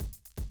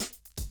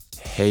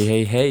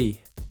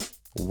Hey.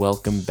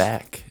 Welcome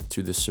back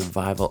to the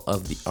Survival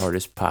of the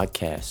Artist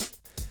podcast.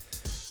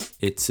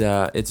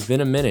 It's been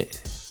a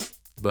minute,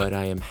 but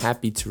I am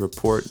happy to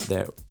report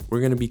that we're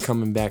going to be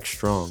coming back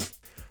strong.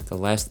 The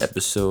last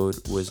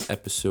episode was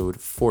episode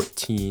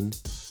 14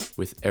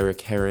 with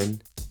Eric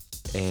Heron,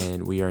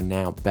 and we are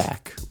now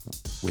back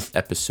with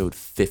episode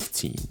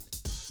 15.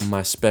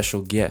 My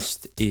special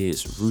guest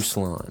is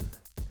Ruslan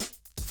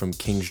from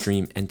King's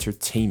Dream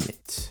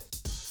Entertainment,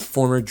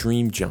 former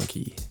Dream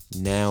Junkie,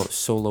 now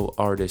solo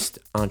artist,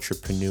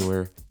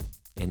 entrepreneur,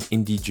 and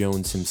Indie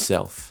Jones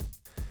himself.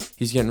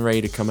 He's getting ready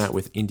to come out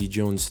with Indie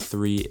Jones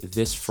 3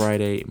 this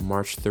Friday,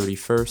 March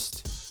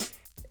 31st.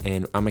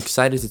 And I'm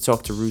excited to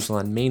talk to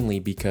Ruslan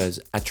mainly because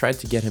I tried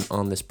to get him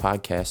on this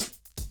podcast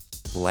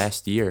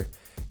last year.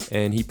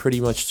 And he pretty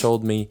much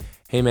told me,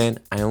 hey man,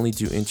 I only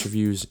do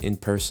interviews in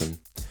person.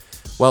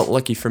 Well,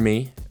 lucky for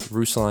me,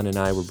 Ruslan and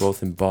I were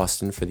both in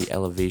Boston for the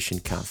Elevation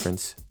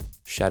Conference.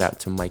 Shout out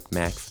to Mike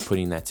Mack for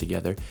putting that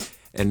together.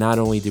 And not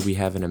only did we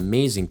have an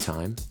amazing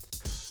time,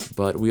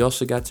 but we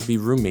also got to be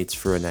roommates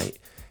for a night.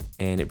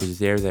 And it was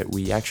there that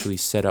we actually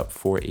set up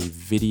for a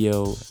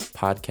video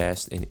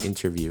podcast and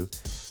interview.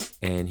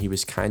 And he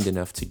was kind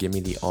enough to give me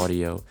the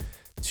audio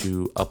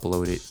to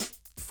upload it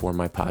for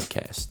my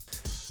podcast.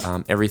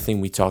 Everything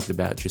we talked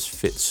about just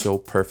fit so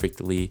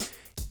perfectly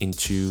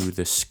into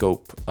the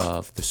scope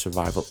of the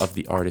Survival of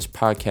the Artist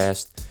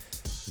podcast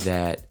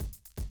that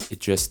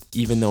it just,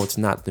 even though it's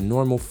not the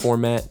normal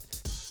format,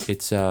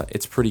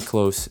 it's pretty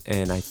close,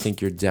 and I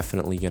think you're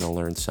definitely going to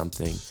learn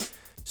something.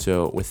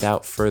 So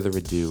without further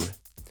ado,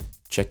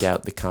 check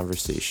out the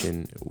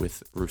conversation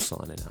with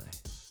Ruslan and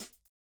I.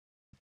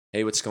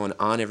 Hey, what's going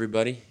on,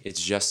 everybody? It's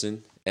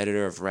Justin,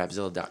 editor of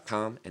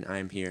Rapzilla.com, and I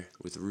am here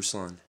with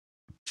Ruslan.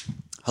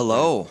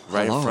 Hello.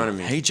 Right Hello. in front of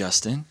me. Hey,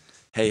 Justin.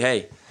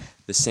 Hey.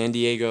 The San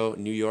Diego,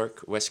 New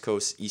York, West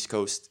Coast, East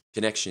Coast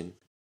connection.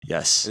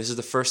 Yes. And this is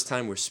the first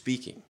time we're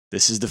speaking.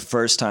 This is the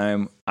first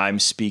time I'm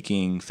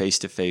speaking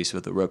face-to-face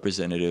with a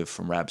representative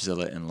from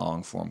Rapzilla in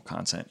long-form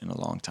content in a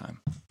long time.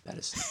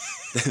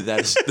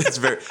 That's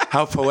very,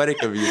 how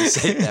poetic of you to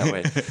say it that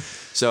way.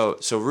 So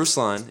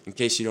Ruslan, in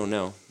case you don't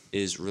know,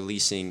 is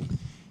releasing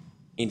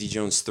Indie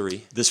Jones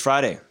 3. This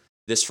Friday.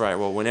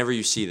 Well, whenever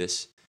you see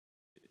this.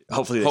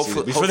 Hopefully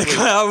before the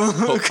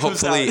album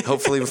comes out.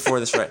 Hopefully before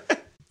this, right.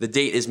 The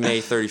date is May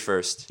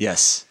 31st.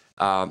 Yes.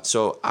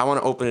 So I want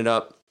to open it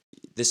up.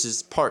 This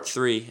is part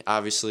 3,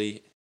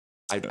 obviously.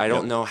 I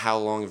don't know how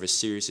long of a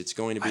series it's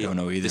going to be. I don't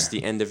know either. This is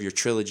the end of your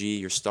trilogy,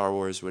 your Star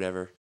Wars,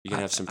 whatever. You're going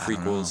to have some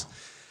prequels.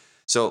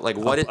 So, like,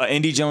 what is...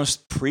 Indie Jones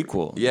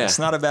prequel. Yeah. That's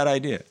not a bad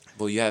idea.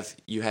 Well, you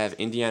have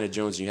Indiana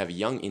Jones and you have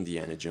young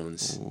Indiana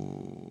Jones.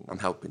 Ooh. I'm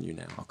helping you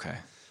now. Okay.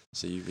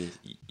 So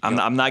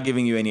I'm not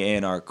giving you any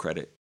A&R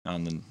credit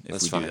on the if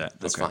that's we fine. do that.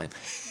 That's okay. fine.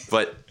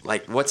 But,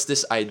 like, what's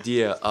this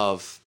idea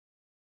of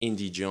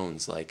Indie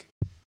Jones? Like,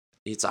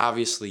 it's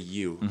obviously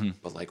you,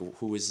 but, like,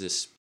 who is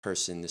this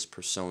person, this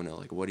persona?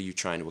 Like, what are you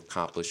trying to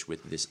accomplish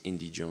with this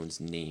Indie Jones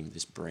name,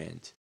 this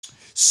brand?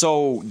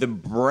 So the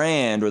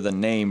brand or the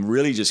name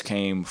really just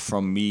came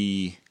from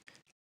me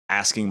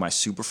asking my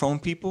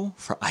Superphone people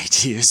for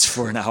ideas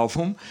for an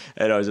album.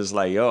 And I was just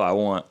like, yo, I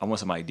want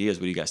some ideas.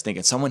 What do you guys think?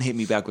 And someone hit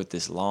me back with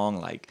this long,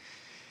 like,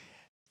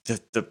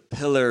 the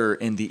pillar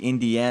in the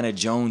Indiana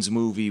Jones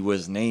movie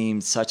was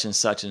named such and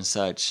such and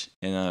such.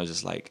 And I was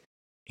just like,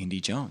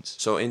 Indie Jones.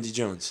 So Indie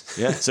Jones.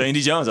 Yeah, so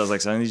Indie Jones. I was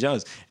like, so Indie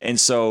Jones. And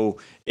so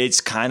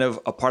it's kind of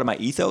a part of my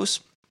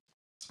ethos.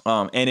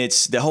 And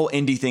it's the whole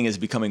indie thing is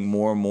becoming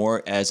more and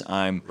more as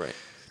I'm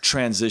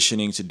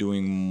transitioning to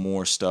doing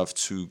more stuff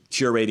to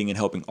curating and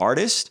helping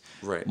artists.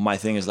 Right. My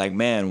thing is like,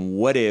 man,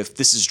 what if,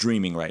 this is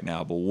dreaming right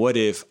now, but what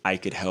if I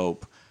could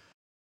help,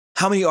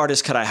 how many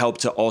artists could I help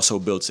to also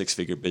build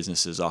 6-figure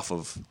businesses off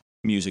of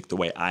music the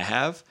way I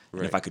have? Right.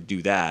 And if I could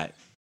do that,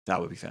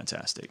 that would be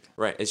fantastic.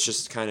 Right. It's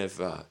just kind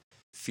of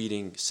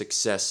feeding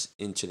success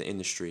into the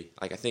industry.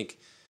 Like, I think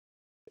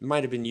it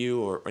might have been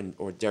you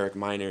or Derek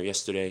Miner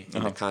yesterday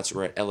in the concert.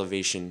 We're at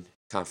Elevation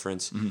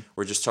Conference.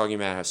 We're just talking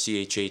about how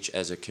CHH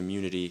as a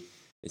community,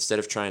 instead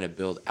of trying to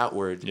build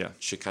outward,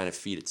 should kind of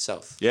feed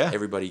itself. Yeah.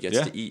 Everybody gets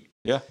to eat.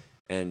 Yeah.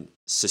 And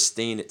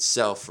sustain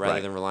itself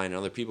rather than relying on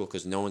other people,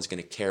 because no one's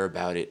going to care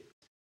about it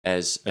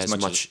as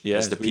much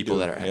as the people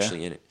that are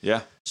actually in it.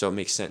 Yeah. So it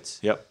makes sense.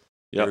 Yep.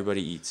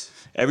 Everybody eats.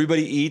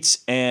 Everybody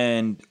eats.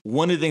 And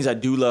one of the things I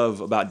do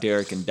love about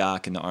Derek and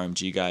Doc and the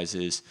RMG guys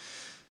is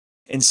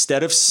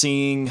instead of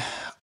seeing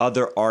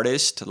other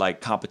artists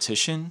like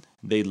competition,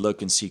 they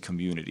look and see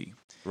community.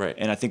 Right.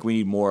 And I think we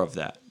need more of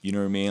that. You know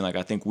what I mean? Like,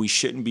 I think we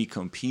shouldn't be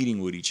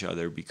competing with each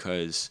other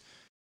because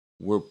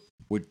we're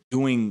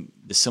doing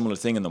the similar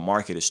thing and the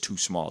market is too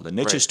small. The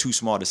niche is too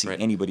small to see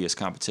anybody as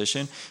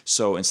competition.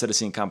 So instead of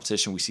seeing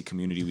competition, we see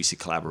community, we see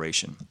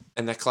collaboration.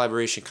 And that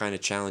collaboration kind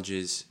of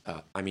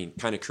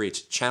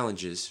creates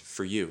challenges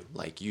for you.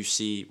 Like, you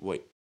see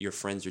what your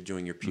friends are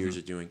doing, your peers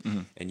are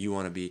doing, and you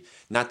want to be,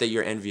 not that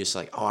you're envious,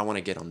 like, oh, I want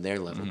to get on their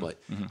level, but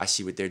I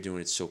see what they're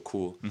doing, it's so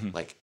cool.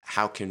 Like,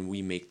 how can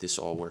we make this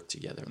all work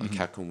together? Like,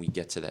 how can we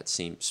get to that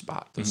same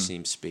spot, those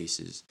same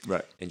spaces,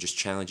 right? And just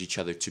challenge each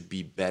other to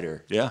be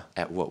better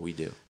at what we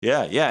do.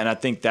 Yeah. And I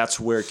think that's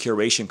where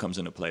curation comes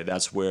into play.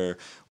 That's where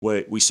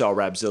what we saw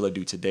Rapzilla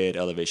do today at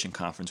Elevation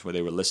Conference, where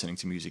they were listening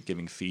to music,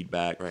 giving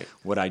feedback. Right.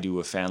 What I do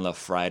with Fan Love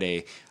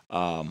Friday,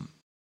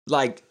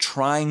 like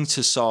trying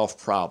to solve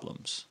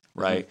problems,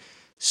 right?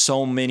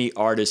 So many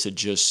artists are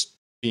just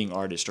being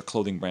artists, or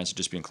clothing brands are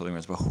just being clothing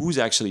brands, but who's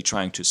actually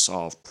trying to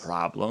solve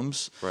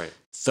problems? Right.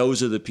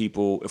 Those are the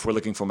people, if we're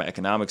looking from an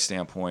economic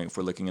standpoint, if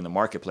we're looking in the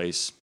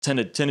marketplace,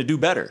 tend to do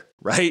better,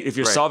 right? If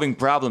you're solving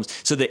problems.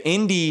 So the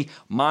indie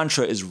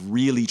mantra is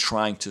really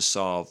trying to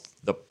solve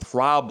the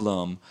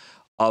problem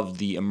of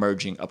the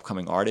emerging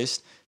upcoming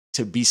artist,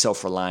 to be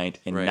self-reliant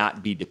and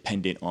not be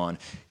dependent on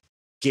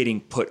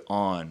getting put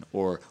on,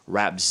 or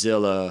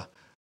Rapzilla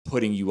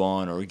putting you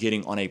on, or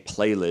getting on a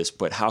playlist,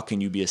 but how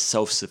can you be as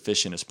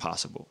self-sufficient as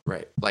possible?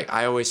 Right. Like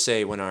I always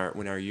say, when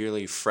our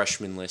yearly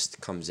freshman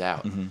list comes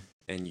out,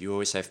 and you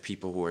always have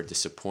people who are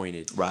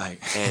disappointed. Right.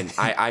 And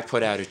I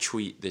put out a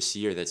tweet this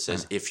year that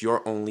says, if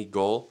your only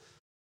goal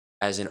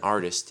as an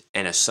artist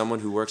and as someone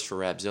who works for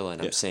Rapzilla,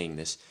 and I'm saying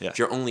this, if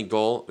your only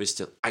goal is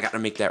to, I got to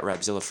make that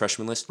Rapzilla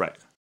freshman list,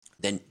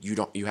 then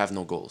you have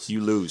no goals.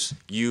 You lose.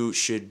 You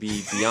should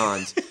be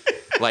beyond.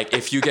 Like,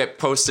 if you get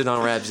posted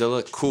on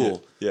Rapzilla,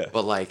 cool. Yeah.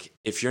 But like,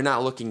 if you're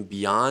not looking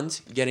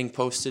beyond getting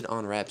posted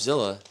on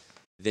Rapzilla,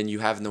 then you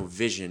have no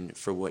vision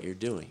for what you're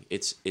doing.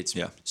 It's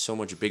so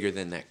much bigger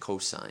than that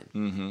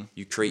cosign.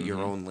 You create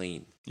your own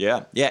lane.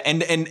 Yeah.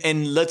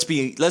 And let's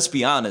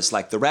be honest.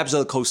 Like, the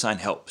Rapzilla cosign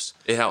helps.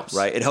 It helps,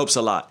 right? It helps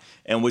a lot.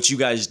 And what you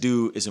guys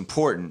do is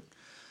important.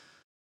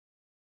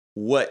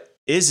 What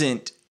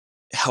isn't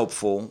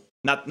helpful,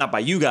 not by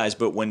you guys,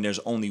 but when there's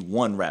only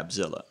one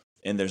Rapzilla.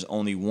 And there's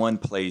only one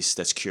place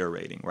that's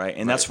curating, right?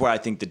 And that's where I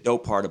think the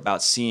dope part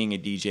about seeing a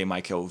DJ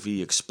Mike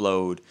LV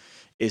explode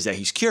is that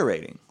he's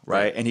curating,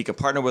 right? And he could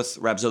partner with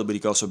Rapzilla, but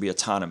he could also be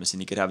autonomous,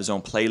 and he could have his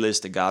own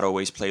playlist, the God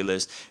Always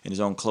playlist, and his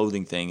own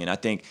clothing thing. And I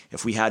think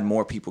if we had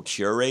more people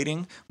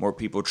curating, more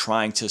people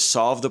trying to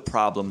solve the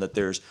problem that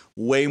there's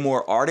way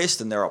more artists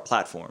than there are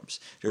platforms.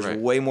 There's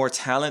way more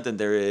talent than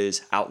there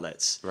is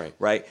outlets,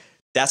 right?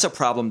 That's a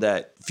problem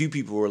that few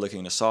people were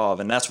looking to solve,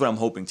 and that's what I'm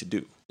hoping to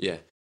do. Yeah.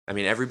 I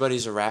mean,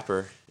 everybody's a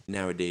rapper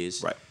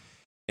nowadays. Right.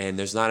 And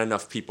there's not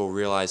enough people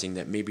realizing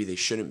that maybe they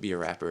shouldn't be a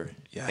rapper.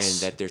 And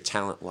that their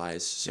talent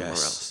lies somewhere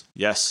else.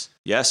 Yes,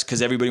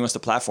 because everybody wants to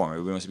platform.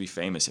 Everybody wants to be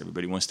famous.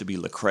 Everybody wants to be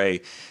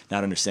Lecrae,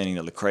 not understanding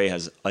that Lecrae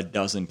has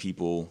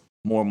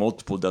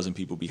multiple dozen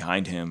people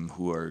behind him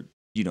who are,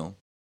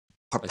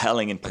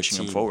 propelling and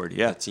pushing him forward.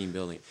 Yeah. Team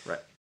building.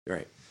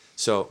 Right.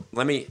 So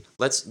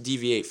let's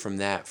deviate from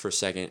that for a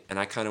second. And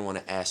I kind of want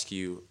to ask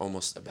you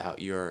almost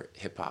about your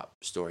hip hop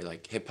story.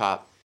 Like, hip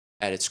hop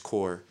at its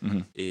core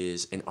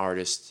is an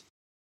artist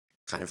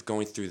kind of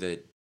going through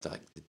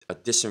a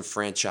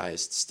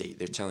disenfranchised state.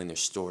 They're telling their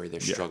story,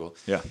 their struggle.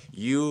 Yeah.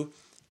 You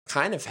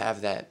kind of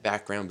have that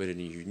background, but in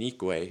a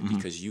unique way,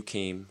 because you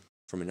came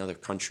from another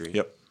country.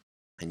 Yep.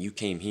 And you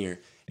came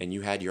here and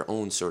you had your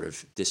own sort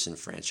of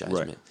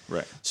disenfranchisement.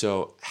 Right.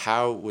 So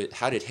how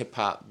did hip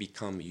hop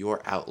become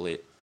your outlet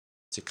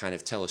to kind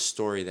of tell a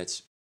story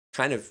that's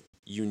kind of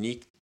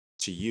unique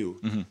to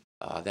you,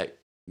 that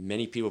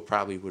many people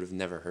probably would have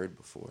never heard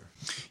before?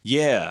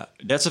 Yeah,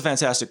 that's a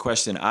fantastic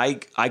question. I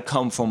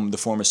come from the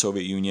former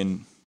Soviet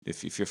Union.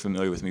 If you're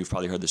familiar with me, you've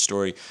probably heard the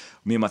story.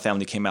 Me and my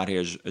family came out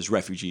here as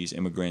refugees,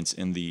 immigrants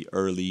in the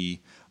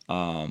early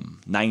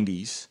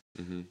 90s.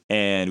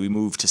 And we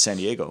moved to San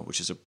Diego,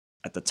 which is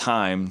at the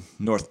time,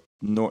 Normal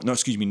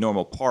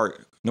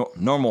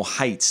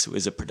Heights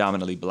is a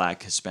predominantly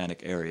Black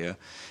Hispanic area.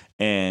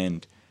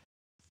 And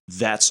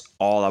that's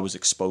all I was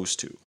exposed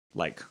to.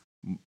 Like,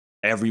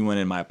 everyone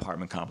in my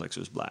apartment complex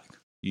was Black,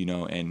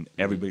 and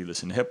everybody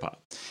listened to hip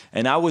hop.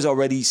 And I was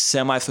already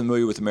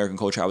semi-familiar with American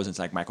culture. I was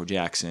into like Michael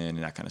Jackson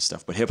and that kind of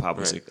stuff. But hip hop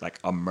was like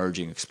a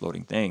emerging,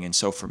 exploding thing. And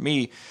so for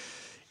me,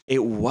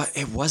 it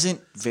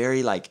wasn't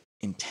very like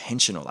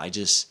intentional. I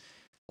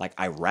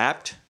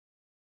rapped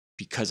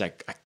because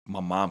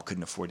my mom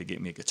couldn't afford to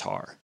get me a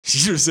guitar. You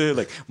know what I'm saying?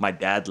 Like, my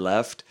dad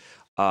left.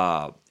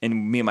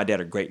 And me and my dad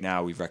are great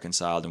now. We've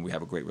reconciled and we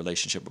have a great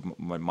relationship.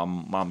 My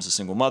mom's a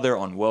single mother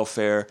on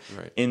welfare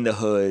in the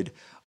hood.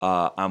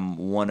 I'm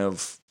one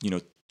of,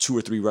 2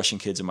 or 3 Russian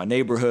kids in my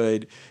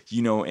neighborhood,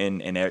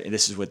 and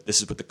this is what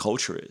the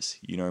culture is,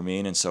 you know what I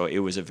mean? And so it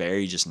was a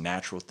very just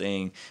natural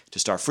thing to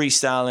start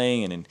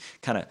freestyling and then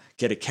kind of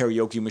get a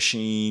karaoke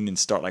machine and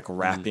start like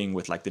rapping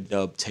with like the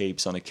dub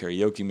tapes on a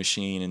karaoke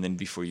machine. And then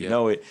before you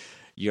know it,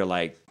 you're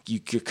like,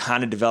 you're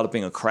kind of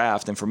developing a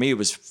craft. And for me, it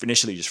was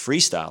initially just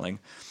freestyling.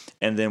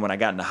 And then when I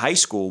got into high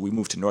school, we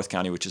moved to North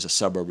County, which is a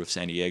suburb of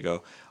San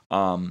Diego.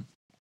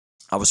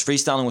 I was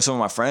freestyling with some of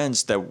my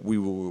friends that we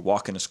were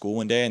walking to school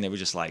one day, and they were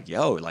just like,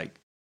 yo, like,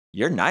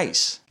 you're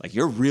nice. Like,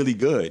 you're really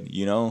good,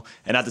 you know?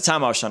 And at the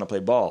time I was trying to play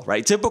ball,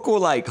 right? Typical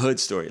like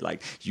hood story.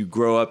 Like, you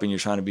grow up and you're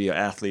trying to be an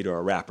athlete or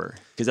a rapper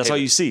because that's all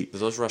you see.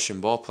 Those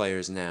Russian ball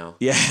players now.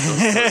 Yeah.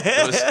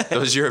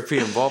 those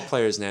European ball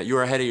players now. You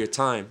were ahead of your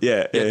time.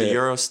 Yeah. You had the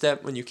Euro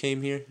step when you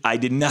came here? I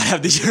did not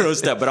have the Euro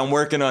step, but I'm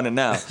working on it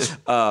now.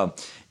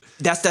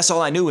 That's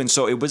all I knew. And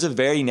so it was a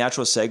very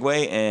natural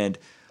segue, and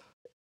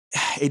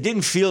it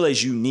didn't feel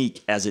as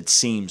unique as it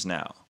seems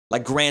now.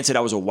 Like, granted,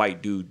 I was a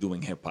white dude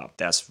doing hip hop.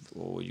 That's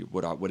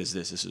what is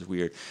this? This is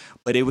weird.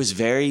 But it was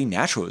very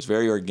natural. It was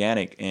very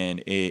organic,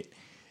 and it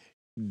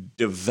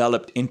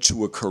developed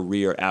into a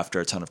career after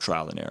a ton of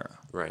trial and error.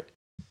 Right.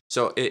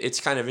 So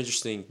it's kind of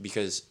interesting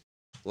because,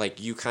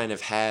 like, you kind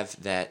of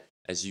have that,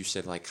 as you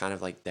said, like kind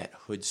of like that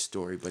hood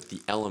story, but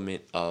the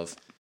element of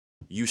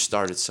you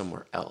started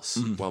somewhere else.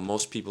 Mm-hmm. While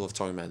most people have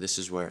talked about this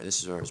is where I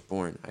was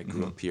born. I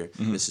grew up here.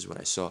 Mm-hmm. This is what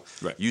I saw.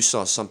 Right. You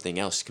saw something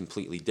else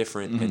completely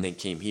different, and then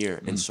came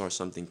here and saw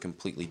something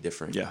completely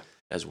different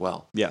as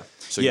well. Yeah.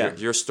 So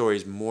your story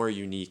is more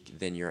unique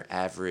than your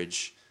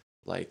average,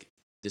 like,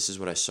 this is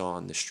what I saw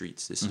on the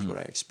streets. This is what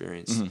I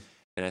experienced.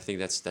 And I think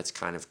that's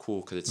kind of cool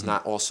because it's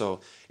not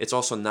it's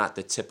also not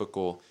the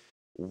typical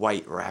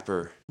white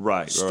rapper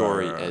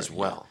story as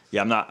well.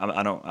 Yeah, I'm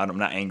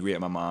not angry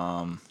at my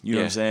mom. You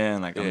know what I'm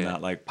saying? Like, I'm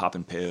not like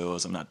popping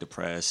pills. I'm not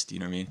depressed. You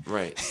know what I mean?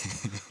 Right.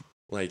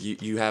 Like,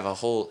 you have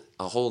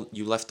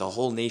you left a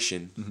whole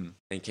nation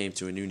and came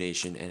to a new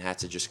nation and had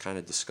to just kind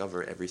of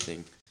discover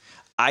everything.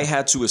 I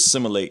had to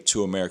assimilate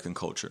to American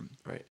culture.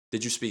 Right.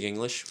 Did you speak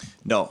English?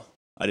 No,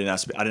 I did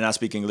not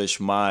speak English.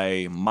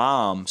 My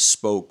mom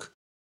spoke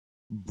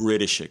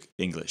British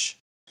English.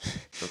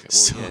 Okay.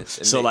 Well,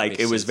 so like,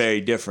 it was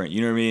very different.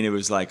 You know what I mean? It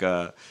was like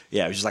it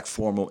was just like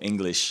formal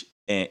English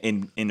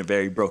in a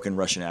very broken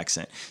Russian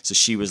accent. So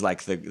she was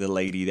like the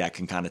lady that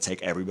can kind of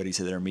take everybody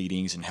to their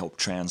meetings and help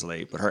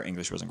translate, but her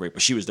English wasn't great.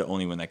 But she was the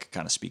only one that could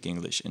kind of speak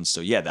English. And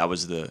so that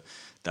was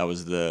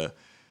the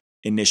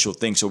initial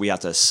thing. So we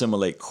had to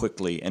assimilate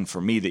quickly. And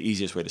for me, the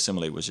easiest way to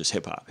assimilate was just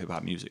hip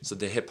hop music. So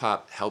did hip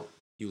hop help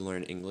you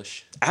learn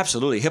English?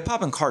 Absolutely. Hip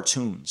hop and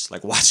cartoons,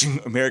 like watching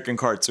American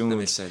cartoons. That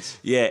makes sense.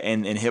 Yeah,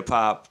 and hip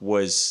hop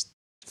was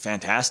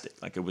fantastic.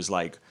 Like, it was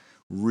like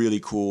really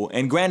cool.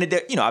 And granted,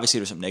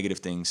 obviously there's some negative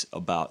things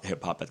about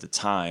hip hop at the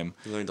time.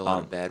 You learned a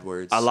lot of bad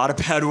words. A lot of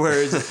bad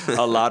words,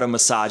 a lot of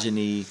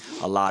misogyny,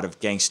 a lot of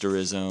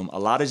gangsterism, a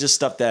lot of just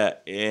stuff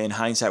that in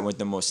hindsight went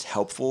the most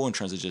helpful in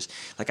terms of just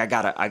like, I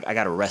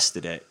got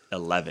arrested at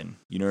 11.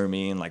 You know what I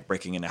mean? Like,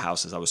 breaking into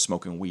houses. I was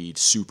smoking weed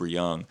super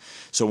young.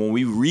 So when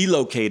we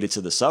relocated to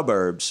the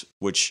suburbs,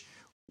 which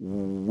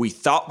we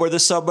thought were the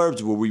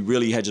suburbs, where we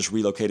really had just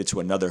relocated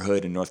to another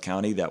hood in North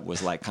County that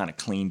was like kind of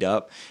cleaned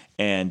up.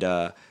 And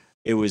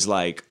it was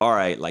like, all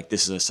right, like,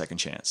 this is a second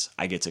chance.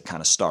 I get to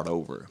kind of start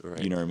over.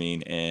 Right. You know what I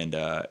mean? And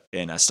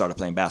I started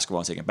playing basketball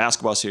and taking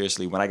basketball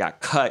seriously. When I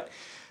got cut,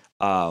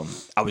 I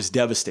was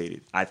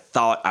devastated. I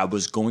thought I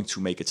was going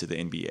to make it to the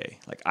NBA.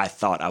 Like, I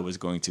thought I was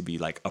going to be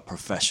like a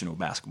professional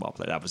basketball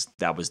player.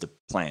 That was the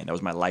plan. That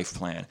was my life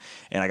plan.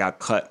 And I got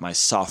cut my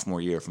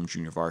sophomore year from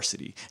junior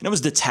varsity. And it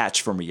was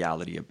detached from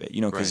reality a bit,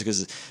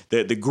 because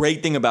the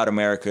great thing about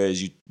America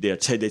is they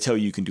tell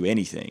you can do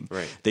anything.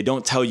 Right. They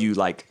don't tell you,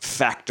 like,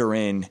 factor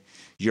in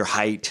your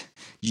height,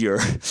 your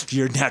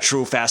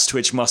natural fast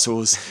twitch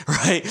muscles,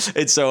 right?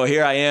 And so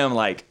here I am,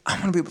 like, I'm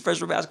gonna be a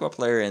professional basketball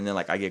player, and then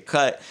like I get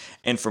cut.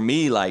 And for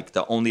me, like,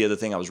 the only other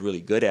thing I was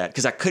really good at,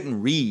 because I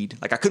couldn't read,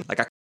 I couldn't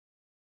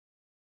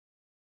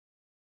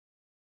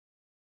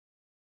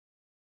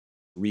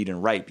read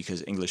and write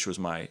because English was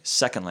my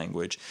second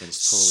language. Totally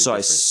so different.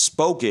 I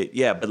spoke it,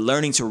 but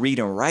learning to read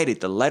and write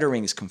it, the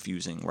lettering is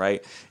confusing,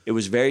 right? It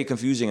was very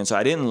confusing, and so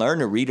I didn't learn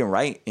to read and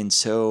write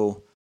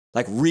until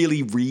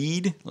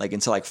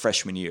until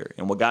freshman year.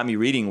 And what got me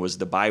reading was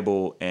the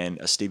Bible and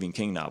a Stephen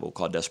King novel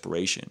called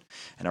Desperation.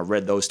 And I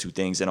read those two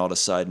things, and all of a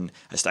sudden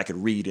I could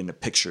read, and the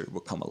picture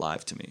would come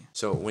alive to me.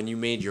 So when you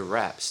made your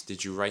raps,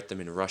 did you write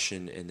them in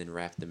Russian and then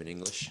rap them in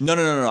English? No.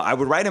 I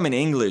would write them in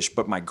English,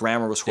 but my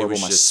grammar was horrible.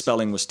 My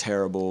spelling was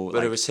terrible.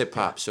 But it was hip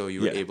hop, so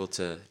you were able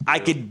to... I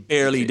could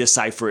barely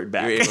decipher it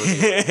back.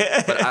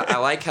 But I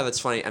like how that's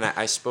funny. And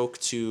I spoke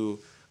to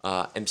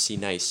MC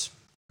Nice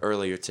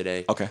earlier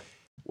today. Okay.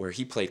 Where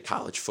he played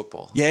college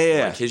football.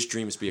 Yeah. Like, his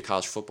dream is to be a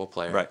college football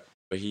player. Right.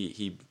 But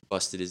he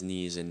busted his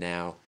knees, and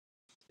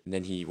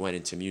then he went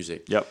into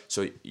music. Yep.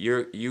 So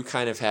you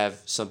kind of have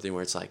something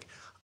where it's like,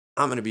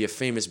 I'm going to be a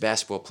famous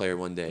basketball player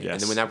one day. Yes.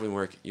 And then when that wouldn't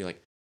work, you're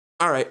like,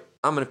 all right,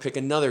 I'm going to pick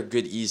another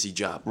good, easy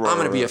job. I'm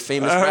going to be a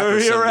famous rapper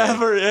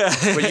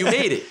someday. But you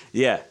made it.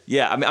 Yeah.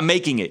 I'm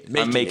making it.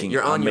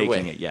 You're on your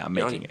way. Yeah, I'm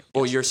making it.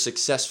 Well, you're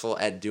successful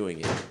at doing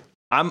it.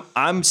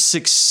 I'm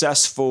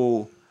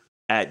successful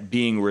at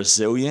being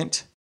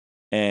resilient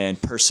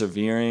and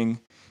persevering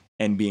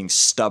and being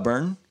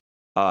stubborn.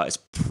 It's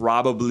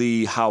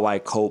probably how I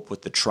cope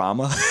with the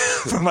trauma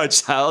from my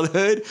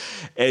childhood.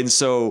 And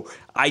so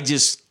I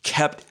just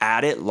kept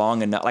at it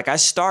long enough. Like, I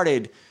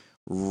started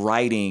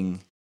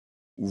writing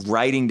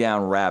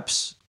down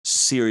raps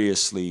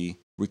seriously,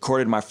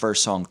 recorded my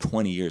first song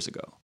 20 years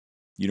ago.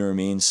 You know what I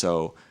mean?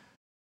 So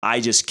I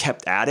just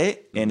kept at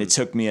it, and it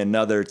took me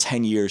another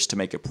 10 years to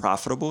make it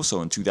profitable.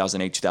 So in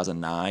 2008,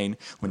 2009,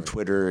 when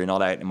Twitter and all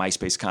that, and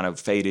MySpace kind of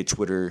faded,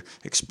 Twitter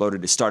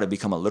exploded, it started to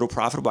become a little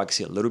profitable. I could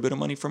see a little bit of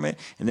money from it.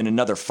 And then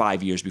another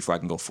 5 years before I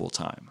can go full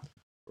time.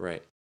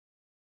 Right.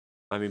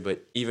 I mean,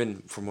 but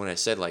even from what I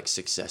said, like,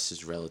 success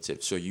is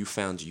relative. So you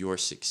found your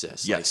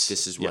success. Yes. Like,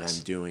 this is what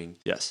I'm doing.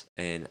 Yes.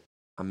 And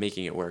I'm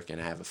making it work,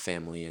 and I have a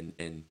family,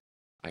 and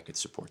I could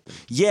support them.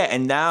 Yeah,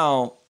 and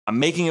now I'm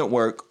making it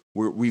work.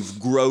 We've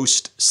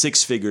grossed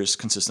 6 figures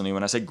consistently.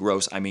 When I say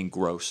gross, I mean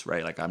gross,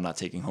 right? Like, I'm not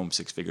taking home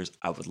 6 figures.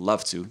 I would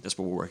love to. That's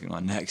what we're working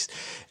on next.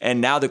 And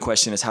now the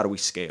question is, how do we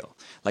scale?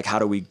 Like, how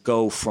do we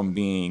go from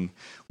being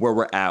where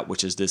we're at,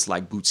 which is this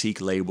like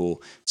boutique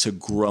label, to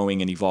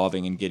growing and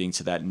evolving and getting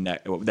to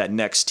that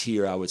next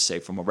tier? I would say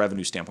from a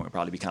revenue standpoint, would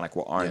probably be kind of like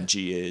where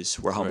RNG is,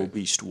 where Humble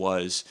Beast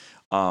was.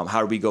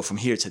 How do we go from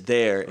here to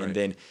there? And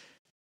then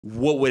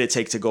what would it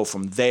take to go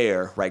from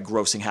there, right,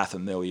 grossing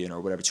 $500,000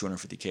 or whatever,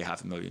 $250K,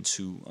 $500,000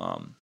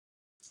 to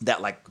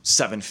that like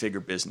 7-figure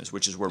business,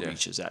 which is where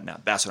Reach is at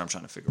now. That's what I'm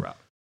trying to figure out.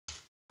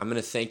 I'm going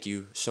to thank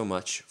you so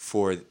much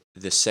for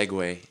the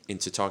segue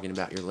into talking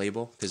about your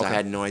label, because I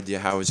had no idea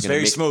how I was going to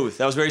make it. Very smooth.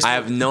 That was very smooth. I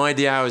have no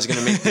idea how I was going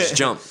to make this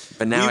jump,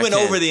 but now we went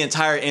over the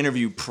entire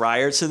interview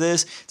prior to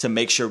this to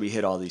make sure we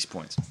hit all these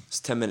points. It's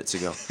 10 minutes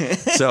ago.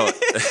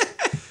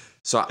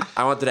 So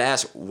I wanted to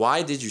ask,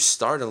 why did you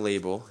start a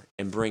label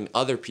and bring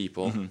other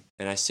people,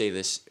 and I say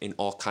this in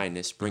all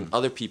kindness, bring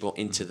other people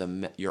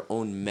into your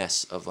own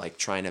mess of like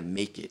trying to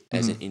make it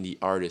as an indie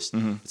artist?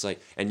 It's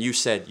like, and you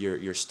said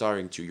you're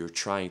starting to, you're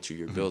trying to,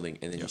 you're building,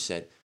 and then you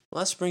said, well,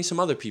 let's bring some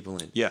other people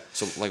in. Yeah.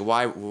 So like,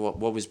 why?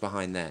 What was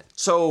behind that?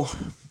 So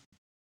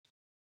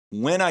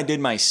when I did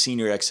my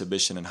senior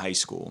exhibition in high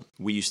school,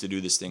 we used to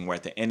do this thing where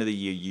at the end of the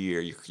year,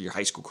 your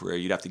high school career,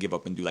 you'd have to give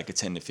up and do like a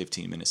 10 to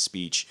 15 minute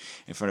speech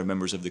in front of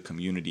members of the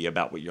community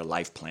about what your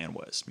life plan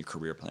was, your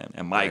career plan.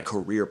 And my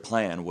career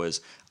plan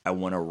was, I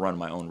want to run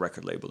my own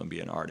record label and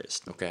be an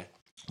artist. Okay.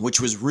 Which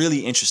was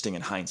really interesting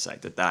in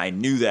hindsight, that I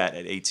knew that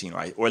at 18,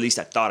 or at least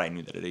I thought I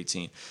knew that at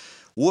 18.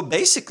 What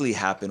basically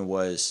happened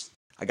was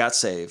I got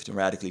saved and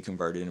radically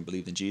converted and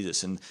believed in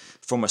Jesus. And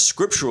from a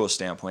scriptural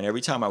standpoint, every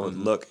time I would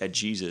look at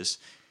Jesus,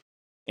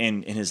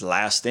 and his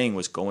last thing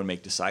was go and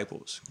make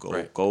disciples.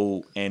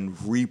 Go and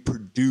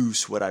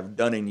reproduce what I've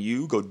done in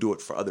you. Go do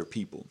it for other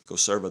people. Go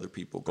serve other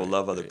people. Go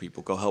love other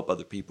people. Go help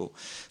other people.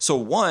 So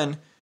one,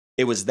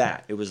 it was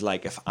that. It was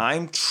like, if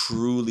I'm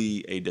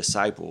truly a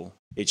disciple,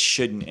 it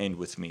shouldn't end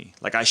with me.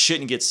 Like, I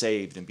shouldn't get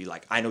saved and be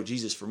like, I know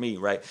Jesus for me,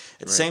 right?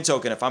 At the same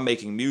token, if I'm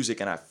making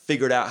music and I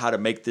figured out how to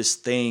make this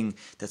thing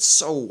that's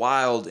so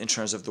wild in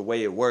terms of the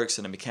way it works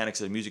and the mechanics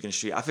of the music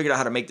industry, I figured out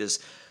how to make this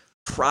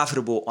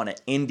profitable on an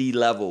indie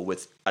level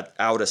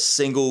without a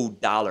single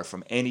dollar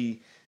from any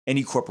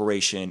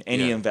corporation,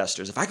 any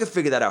investors. If I could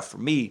figure that out for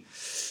me,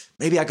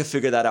 maybe I could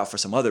figure that out for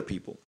some other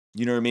people.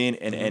 You know what I mean?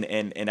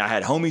 And I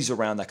had homies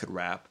around that could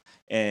rap,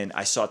 and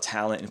I saw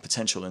talent and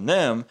potential in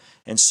them.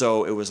 And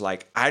so it was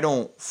like,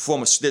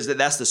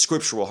 that's the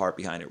scriptural heart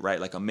behind it, right?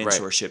 Like a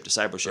mentorship,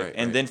 discipleship.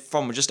 And then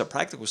from just a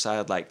practical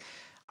side, like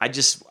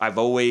I've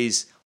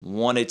always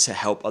wanted to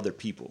help other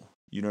people.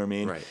 You know what I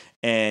mean? Right.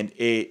 And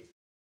it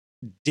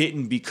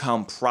didn't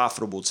become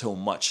profitable till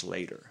much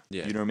later.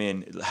 Yeah. You know what I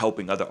mean?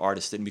 Helping other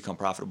artists didn't become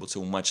profitable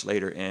till much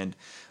later. And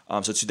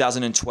so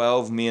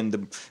 2012, me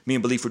and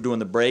Belief were doing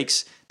the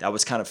breaks. That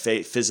was kind of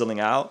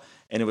fizzling out.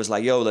 And it was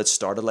like, yo, let's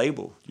start a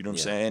label. You know what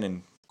I'm saying?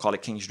 And call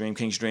it King's Dream.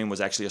 King's Dream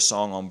was actually a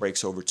song on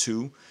Breaks Over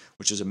 2,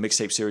 which is a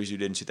mixtape series we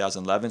did in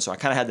 2011. So I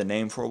kind of had the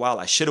name for a while.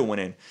 I should have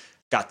went in,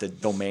 got the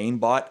domain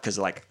bought, because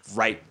like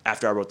right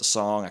after I wrote the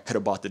song, I could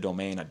have bought the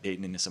domain. I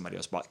didn't, and then somebody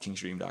else bought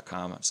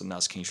kingsdream.com. So now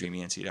it's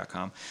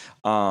kingsdreament.com.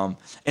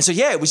 And so,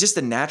 yeah, it was just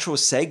a natural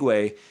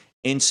segue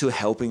into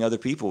helping other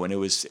people. And it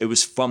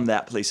was from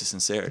that place of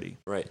sincerity.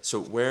 Right. So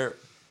where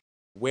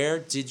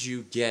did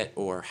you get,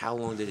 or how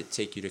long did it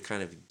take you to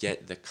kind of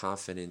get the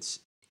confidence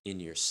in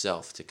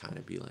yourself to kind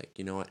of be like,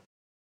 you know what,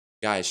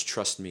 guys,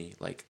 trust me,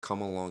 like, come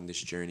along this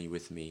journey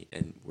with me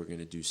and we're going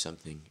to do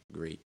something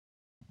great?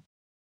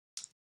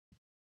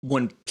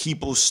 When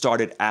people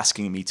started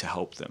asking me to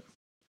help them.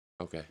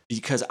 Okay.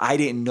 Because I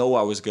didn't know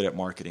I was good at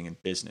marketing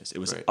and business. It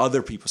was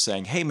other people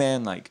saying, hey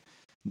man, like,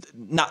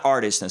 not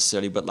artists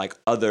necessarily, but like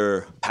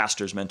other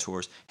pastors,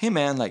 mentors. Hey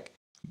man, like,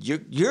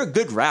 you're a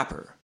good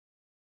rapper,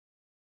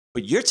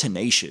 but you're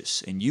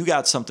tenacious and you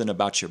got something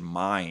about your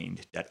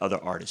mind that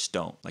other artists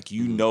don't. Like,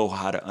 you know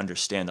how to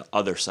understand the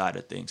other side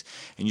of things,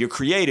 and you're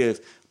creative,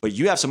 but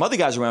you have some other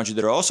guys around you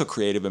that are also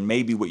creative, and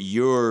maybe with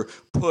your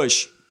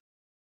push,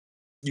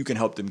 you can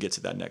help them get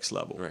to that next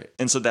level. Right.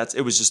 And so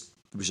it was just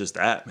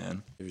that,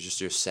 man. It was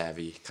just your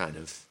savvy kind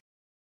of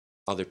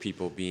other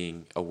people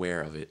being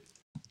aware of it.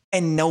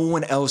 And no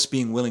one else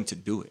being willing to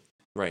do it.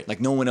 Right. Like,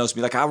 no one else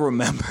like, I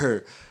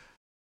remember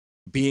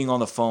being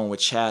on the phone with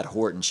Chad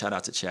Horton. Shout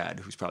out to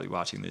Chad, who's probably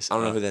watching this. I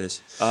don't know who that is.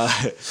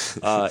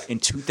 In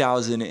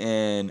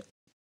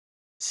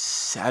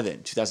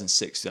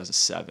 2006,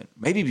 2007,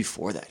 maybe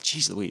before that.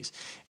 Jeez Louise.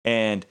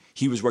 And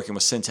he was working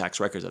with Syntax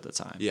Records at the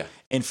time. Yeah.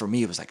 And for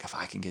me, it was like, if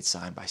I can get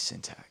signed by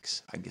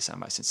Syntax, I can get signed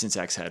by Syntax.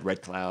 Syntax had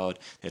Red Cloud.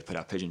 They had put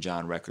out Pigeon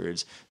John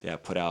Records. They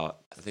had put out...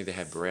 I think they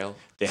had Braille.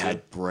 They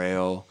had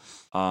Braille.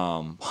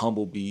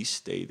 Humble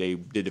Beast. They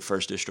did the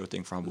first distro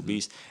thing for Humble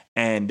Beast.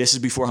 And this is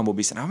before Humble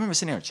Beast. And I remember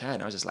sitting there and chatting.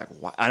 And I was just like,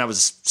 why? And I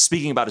was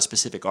speaking about a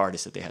specific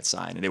artist that they had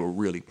signed. And they were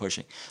really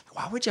pushing.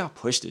 Why would y'all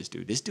push this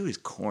dude? This dude is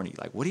corny.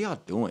 Like, what are y'all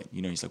doing?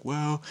 You know, he's like,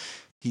 well...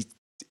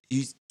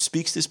 He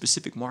speaks to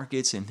specific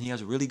markets and he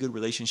has really good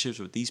relationships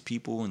with these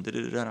people and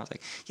da-da-da-da. And I was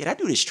like, yeah, that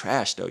dude is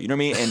trash though. You know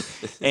what I mean?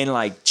 And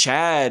like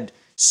Chad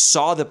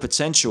saw the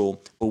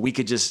potential, but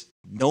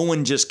no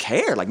one just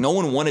cared. Like no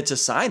one wanted to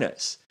sign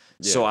us.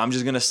 Yeah. So I'm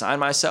just going to sign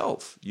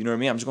myself. You know what I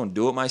mean? I'm just going to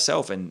do it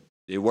myself. And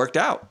it worked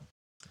out.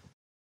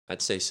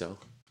 I'd say so.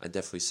 I'd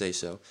definitely say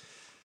so.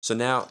 So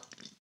now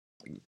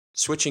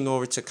switching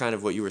over to kind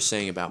of what you were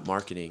saying about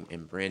marketing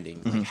and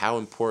branding, like how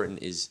important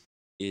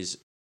is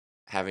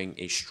having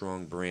a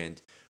strong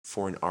brand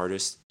for an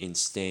artist in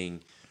staying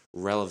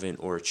relevant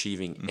or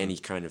achieving any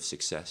kind of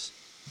success?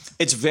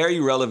 It's very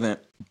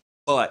relevant,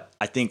 but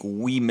I think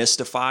we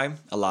mystify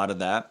a lot of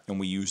that, and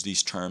we use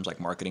these terms like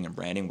marketing and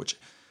branding, which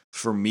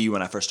for me,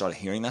 when I first started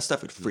hearing that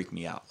stuff, it freaked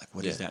me out. Like,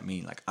 what does that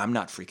mean? Like, I'm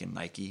not freaking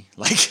Nike.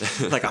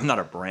 Like I'm not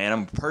a brand,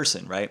 I'm a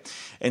person, right?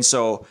 And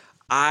so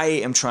I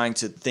am trying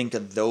to think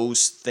of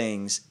those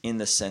things in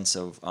the sense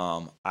of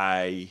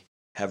I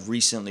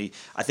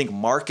think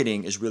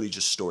marketing is really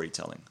just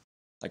storytelling.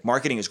 Like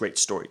marketing is great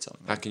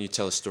storytelling. How can you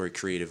tell a story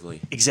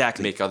creatively?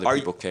 Exactly. Make other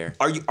people care.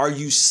 Are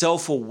you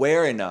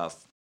self-aware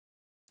enough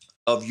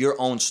of your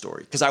own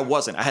story? Because I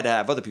wasn't. I had to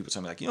have other people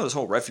tell me, like, this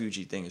whole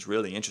refugee thing is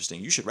really interesting.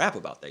 You should rap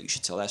about that. You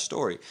should tell that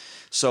story.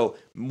 So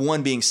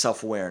one, being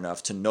self-aware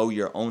enough to know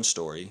your own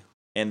story.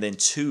 And then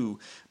two,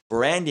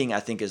 branding, I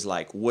think, is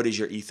like, what is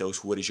your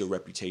ethos? What is your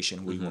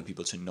reputation? What do you want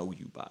people to know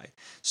you by?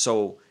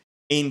 So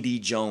Indy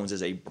Jones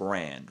is a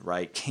brand,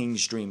 right?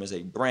 King's Dream is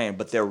a brand,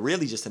 but they're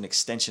really just an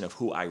extension of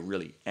who I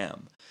really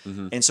am.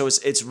 And so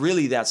it's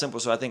really that simple.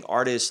 So I think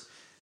artists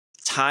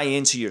tie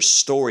into your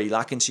story,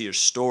 lock into your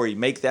story,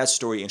 make that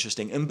story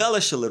interesting,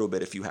 embellish a little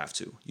bit if you have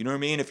to. You know what I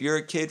mean? If you're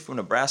a kid from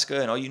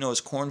Nebraska and all you know is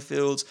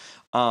cornfields,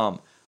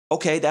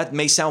 okay, that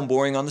may sound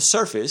boring on the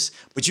surface,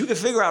 but you can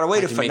figure out a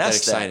way to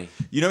finesse that.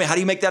 You know what I mean? How do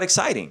you make that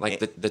exciting? Like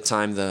the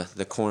time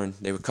the corn,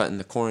 they were cutting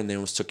the corn, they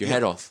almost took your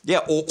head off. Yeah.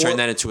 Turn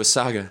that into a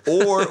saga.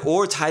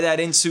 or tie that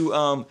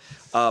into,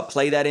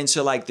 play that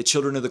into like the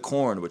Children of the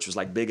Corn, which was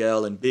like Big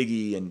L and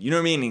Biggie and, you know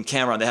what I mean? In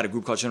Cameron, they had a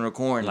group called Children of the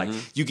Corn.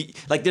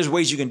 Like there's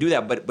ways you can do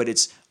that, but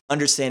it's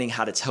understanding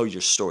how to tell your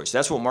story. So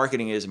that's what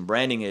marketing is and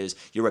branding is,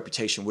 your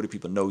reputation. What do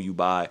people know you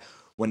by?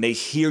 When they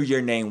hear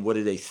your name, what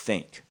do they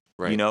think?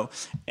 Right. You know?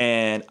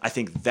 And I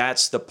think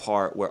that's the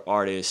part where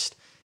artists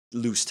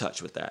lose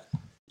touch with that.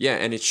 Yeah,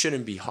 and it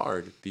shouldn't be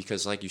hard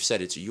because, like you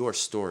said, it's your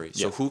story.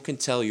 So who can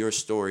tell your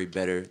story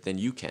better than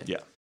you can?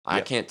 Yeah.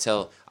 I can't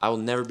tell. I will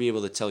never be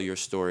able to tell your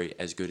story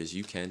as good as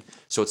you can.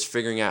 So it's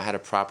figuring out how to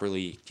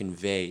properly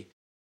convey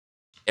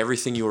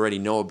everything you already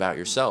know about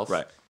yourself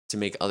to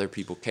make other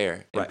people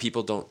care. And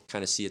people don't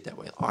kind of see it that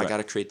way. I got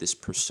to create this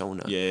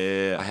persona.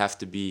 Yeah. I have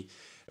to be,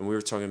 and we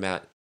were talking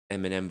about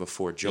Eminem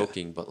before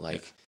joking, but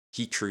like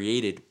he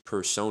created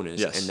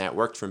personas and that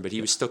worked for him, but he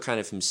was still kind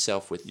of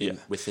himself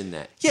within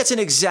that. Yeah, it's an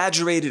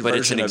exaggerated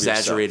version of yourself. But it's an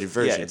exaggerated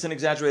version. Yeah, it's an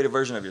exaggerated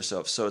version of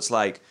yourself. So it's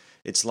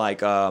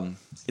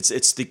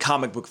the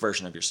comic book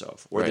version of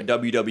yourself or the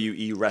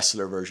WWE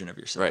wrestler version of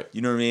yourself. Right.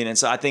 You know what I mean? And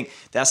so I think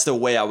that's the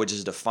way I would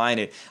just define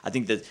it. I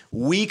think that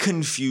we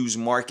confuse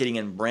marketing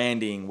and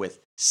branding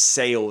with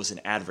sales and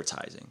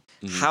advertising.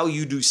 How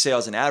you do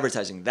sales and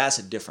advertising, that's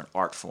a different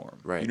art form.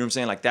 Right. You know what I'm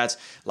saying? Like that's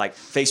like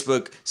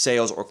Facebook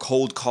sales or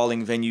cold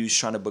calling venues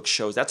trying to book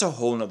shows. That's a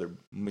whole nother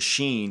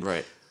machine.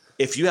 Right.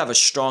 If you have a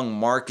strong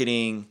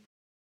marketing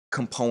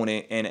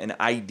component and an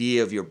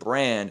idea of your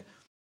brand,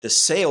 the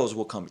sales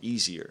will come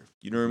easier.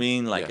 You know what I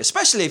mean? Like,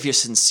 especially if you're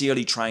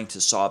sincerely trying to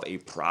solve a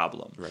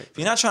problem. Right. If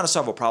you're not trying to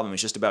solve a problem,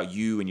 it's just about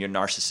you and your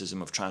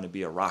narcissism of trying to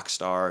be a rock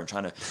star and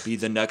trying to be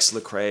the next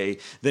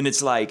Lecrae, then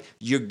it's like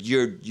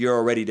you're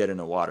already dead in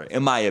the water,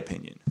 in my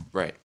opinion.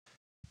 Right.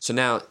 So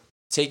now,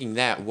 taking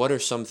that, what are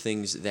some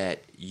things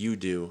that you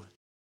do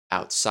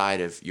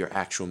outside of your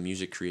actual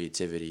music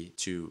creativity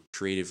to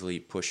creatively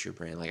push your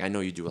brand? Like, I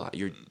know you do a lot.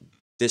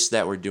 This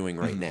that we're doing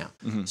right now,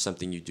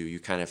 something you do. You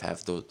kind of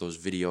have those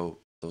video,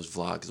 those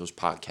vlogs, those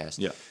podcasts.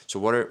 Yeah. So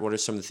what are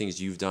some of the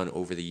things you've done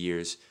over the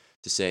years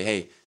to say,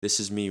 hey, this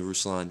is me,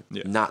 Ruslan,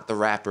 not the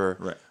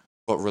rapper,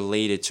 but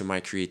related to my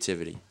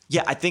creativity?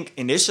 Yeah, I think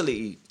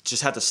initially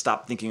just had to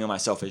stop thinking of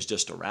myself as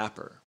just a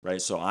rapper, right?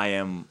 So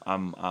I'm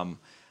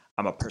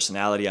a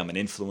personality, I'm an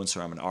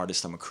influencer, I'm an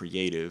artist, I'm a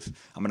creative,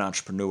 I'm an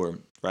entrepreneur,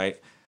 right?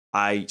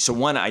 I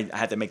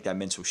had to make that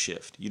mental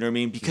shift. You know what I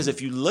mean? Because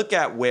if you look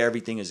at where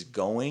everything is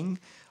going,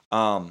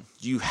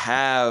 you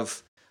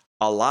have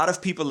a lot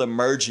of people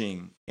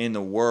emerging in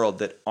the world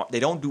that they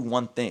don't do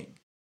one thing,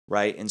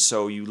 right? And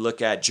so you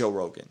look at Joe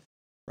Rogan,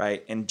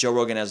 right? And Joe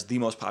Rogan has the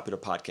most popular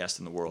podcast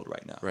in the world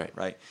right now,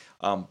 right?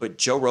 But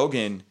Joe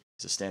Rogan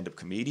is a stand-up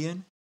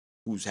comedian.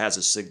 who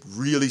has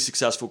really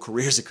successful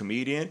career as a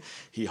comedian.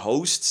 He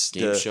hosts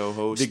game show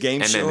host, the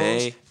game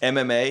shows,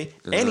 MMA,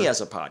 and he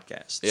has a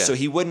podcast. Yeah. So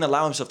he wouldn't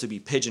allow himself to be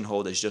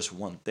pigeonholed as just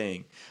one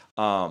thing.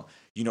 A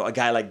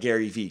guy like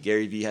Gary Vee.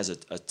 Gary Vee has a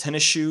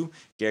tennis shoe.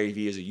 Gary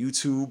Vee is a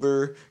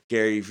YouTuber.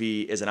 Gary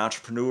Vee is an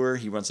entrepreneur.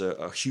 He runs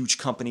a huge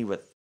company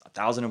with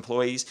 1,000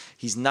 employees.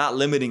 He's not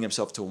limiting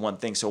himself to one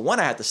thing. So one,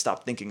 I had to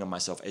stop thinking of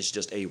myself as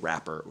just a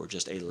rapper or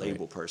just a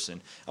label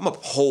person. I'm a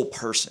whole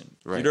person.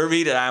 Right. You know what I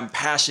mean? And I'm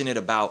passionate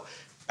about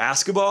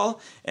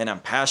basketball, and I'm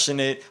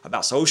passionate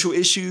about social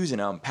issues,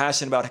 and I'm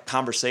passionate about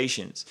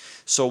conversations.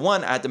 So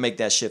one, I had to make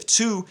that shift.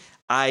 Two,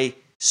 I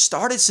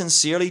started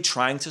sincerely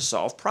trying to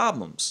solve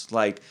problems.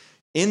 Like,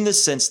 in the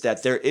sense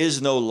that there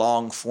is no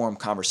long form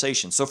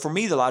conversation. So for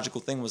me, the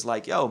logical thing was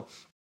like, yo,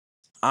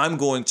 I'm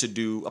going to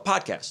do a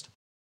podcast.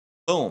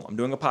 Boom, I'm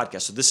doing a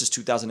podcast. So this is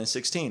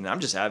 2016, and I'm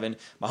just having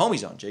my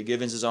homies on. Jay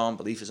Givens is on,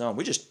 Belief is on.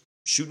 We're just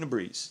shooting the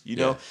breeze,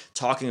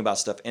 talking about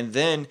stuff. And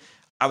then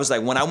I was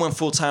like, when I went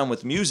full-time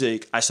with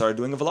music, I started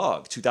doing a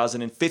vlog.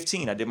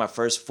 2015, I did my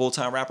first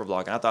full-time rapper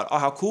vlog. And I thought, oh,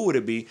 how cool would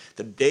it be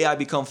the day I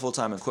become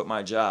full-time and quit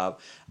my job,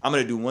 I'm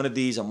going to do one of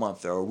these a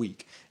month or a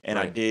week. And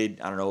I did,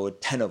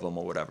 10 of them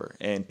or whatever.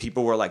 And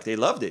people were like, they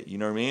loved it. You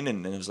know what I mean?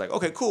 And it was like,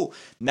 okay, cool.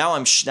 Now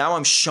I'm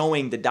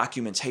showing the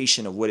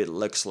documentation of what it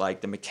looks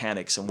like, the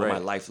mechanics, and what my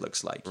life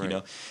looks like,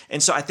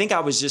 And so I think I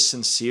was just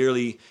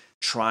sincerely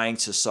trying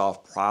to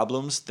solve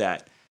problems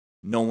that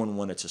no one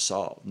wanted to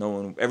solve.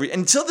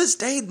 Until this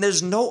day,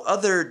 there's no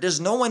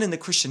one in the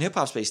Christian hip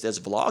hop space that's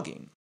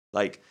vlogging.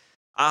 Like,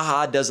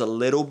 Aha does a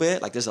little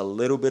bit, like there's a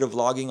little bit of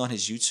vlogging on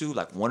his YouTube,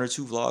 like 1 or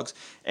 2 vlogs.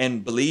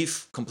 And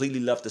Belief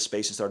completely left the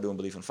space and started doing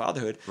Belief in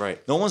Fatherhood.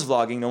 Right. No one's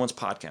vlogging, no one's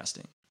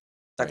podcasting.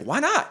 Like, why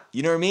not?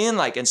 You know what I mean?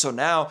 Like, and so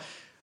now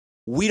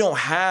we don't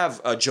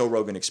have a Joe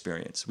Rogan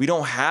experience. We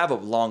don't have a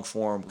long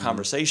form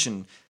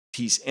conversation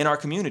piece in our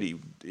community.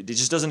 It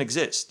just doesn't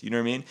exist. You know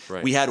what I mean?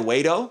 Right. We had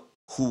Wado,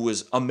 who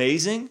was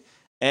amazing.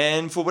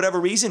 And for whatever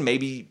reason,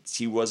 maybe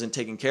he wasn't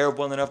taken care of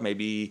well enough.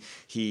 Maybe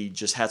he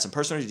just had some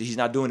personal issues. He's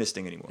not doing this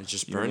thing anymore. It's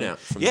just burnout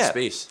from the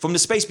space. From the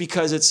space,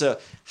 because it's a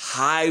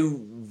high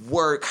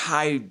work,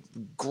 high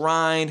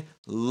grind,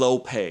 low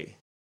pay,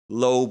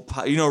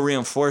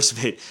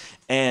 reinforcement.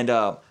 And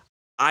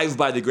I've,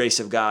 by the grace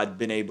of God,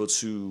 been able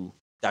to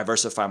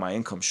diversify my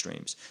income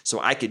streams. So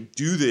I could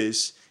do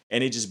this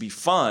and it just be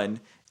fun.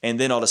 And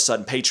then all of a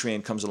sudden,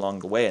 Patreon comes along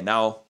the way. And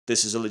now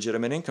this is a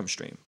legitimate income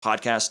stream.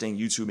 Podcasting,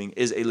 YouTubing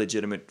is a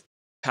legitimate,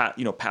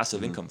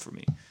 passive income for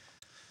me.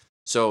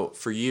 So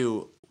for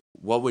you,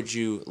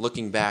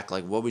 looking back,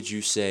 like what would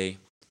you say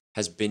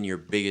has been your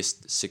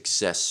biggest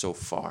success so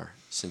far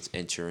since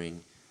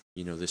entering,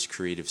 this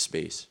creative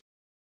space?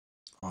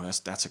 Oh,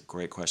 that's a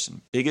great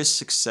question. Biggest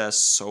success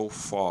so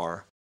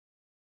far.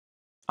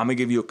 I'm going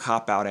to give you a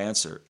cop-out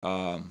answer.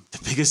 The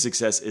biggest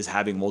success is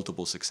having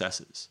multiple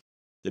successes.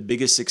 The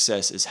biggest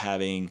success is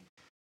having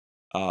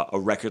a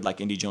record like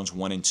Indie Jones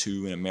 1 and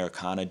 2 and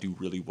Americana do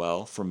really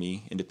well for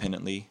me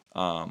independently.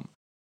 And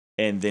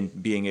then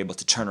being able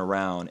to turn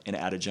around and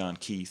add a John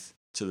Keith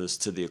to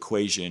the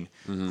equation,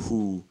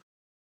 who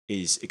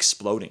is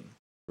exploding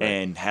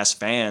and has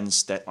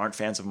fans that aren't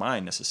fans of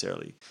mine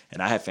necessarily.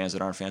 And I have fans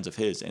that aren't fans of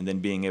his. And then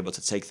being able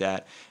to take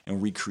that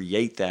and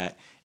recreate that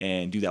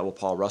and do that with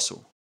Paul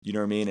Russell. You know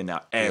what I mean? And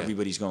now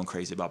everybody's going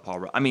crazy about Paul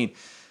Russell. I mean,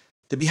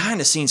 the behind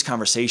the scenes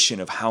conversation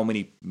of how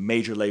many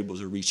major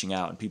labels are reaching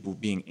out and people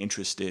being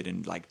interested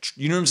and like,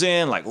 you know what I'm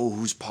saying? Like, oh,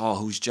 who's Paul?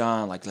 Who's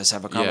John? Like, let's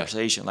have a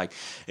conversation. Like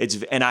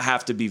and I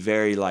have to be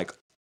very like,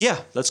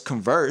 let's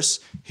converse.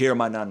 Here are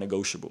my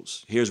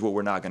non-negotiables. Here's what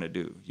we're not going to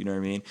do. You know what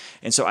I mean?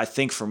 And so I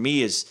think for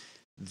me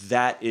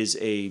that is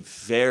a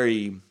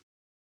very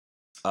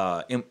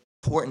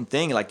important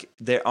thing. Like,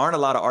 there aren't a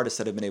lot of artists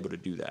that have been able to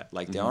do that.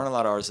 Like, there aren't a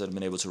lot of artists that have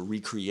been able to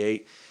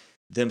recreate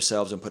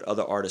themselves and put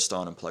other artists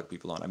on and plug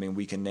people on. I mean,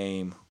 we can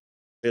name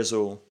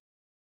Bizzle,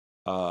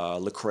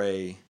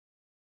 Lecrae,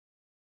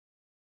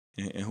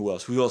 and who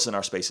else? Who else in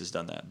our space has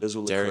done that?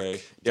 Bizzle,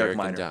 Lecrae, Derek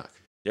Minor, and Doc.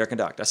 Derek and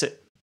Doc. That's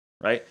it,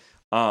 right?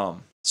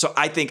 So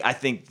I think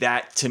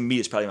that to me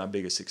is probably my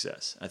biggest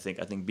success. I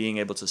think being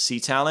able to see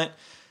talent,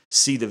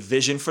 see the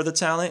vision for the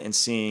talent, and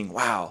seeing,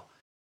 wow,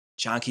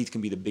 John Keith can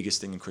be the biggest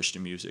thing in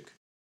Christian music.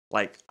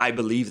 Like, I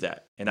believe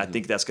that. And I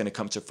think that's going to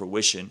come to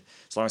fruition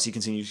as long as he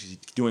continues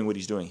doing what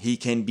he's doing. He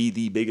can be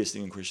the biggest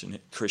thing in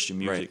Christian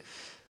music. Right.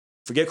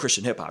 Forget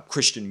Christian hip hop,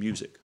 Christian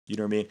music. You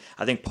know what I mean?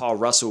 I think Paul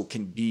Russell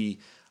can be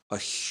a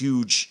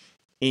huge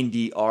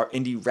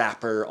indie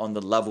rapper on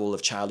the level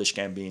of Childish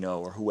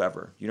Gambino or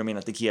whoever. You know what I mean?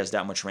 I think he has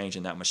that much range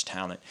and that much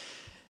talent.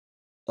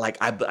 Like,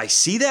 I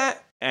see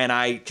that, and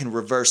I can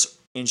reverse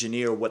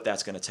engineer what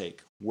that's going to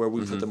take, where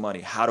we put the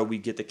money, how do we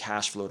get the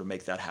cash flow to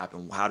make that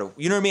happen,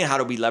 you know what I mean, how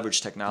do we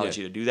leverage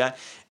technology to do that.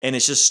 And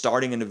it's just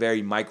starting in a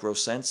very micro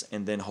sense,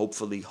 and then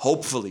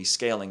hopefully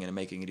scaling and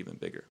making it even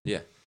bigger.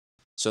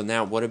 So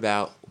now what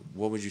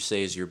would you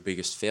say is your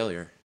biggest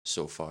failure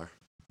so far?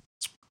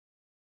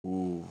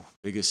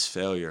 Biggest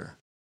failure,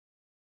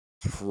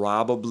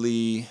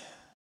 probably,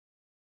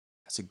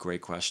 that's a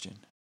great question.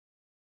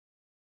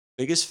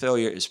 Biggest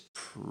failure is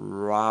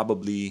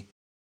probably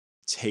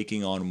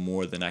taking on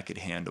more than I could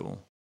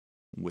handle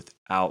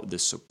without the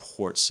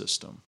support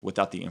system,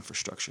 without the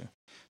infrastructure.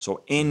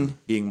 So in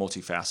being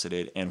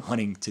multifaceted and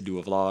wanting to do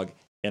a vlog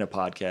and a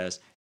podcast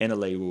and a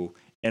label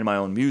and my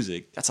own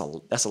music, that's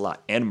a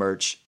lot, and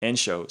merch and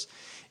shows,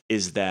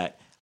 is that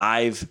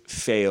I've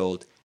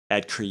failed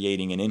at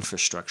creating an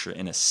infrastructure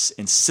and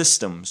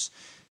systems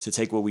to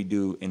take what we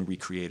do and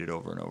recreate it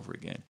over and over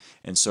again.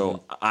 And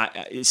so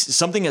it's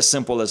something as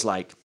simple as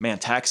like, man,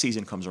 tax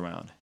season comes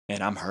around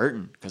and I'm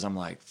hurting because I'm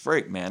like,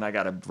 frick, man, I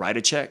got to write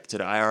a check to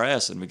the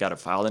IRS and we got to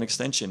file an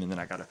extension. And then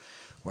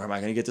where am I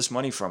going to get this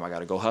money from? I got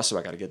to go hustle.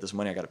 I got to get this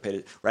money. I got to pay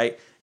it, right?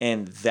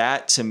 And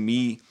that to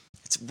me,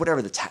 it's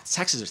whatever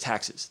taxes are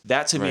taxes.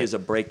 That to me is a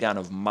breakdown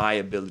of my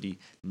ability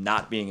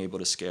not being able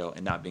to scale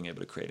and not being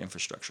able to create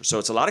infrastructure. So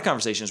it's a lot of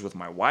conversations with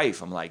my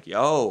wife. I'm like,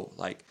 yo,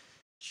 like,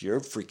 you're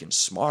freaking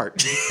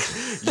smart.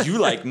 You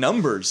like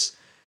numbers.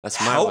 That's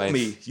my help wife.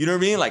 me. You know what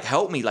I mean? Like,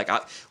 help me. Like,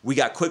 we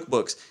got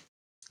QuickBooks.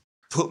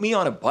 Put me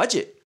on a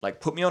budget. Like,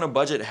 put me on a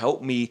budget.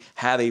 Help me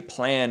have a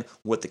plan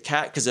with the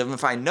because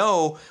if I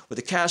know with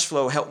the cash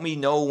flow, help me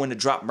know when to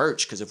drop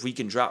merch. Because if we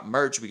can drop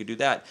merch, we could do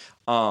that.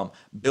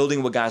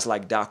 Building with guys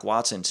like Doc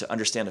Watson to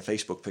understand the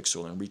Facebook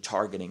pixel and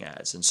retargeting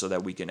ads, and so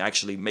that we can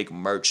actually make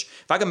merch.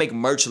 If I can make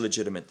merch a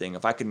legitimate thing,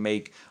 if I can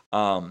make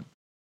our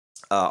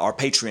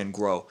Patreon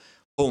grow,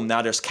 boom,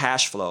 now there's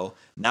cash flow.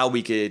 Now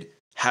we could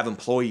have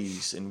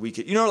employees and we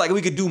could,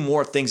 we could do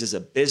more things as a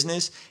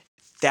business.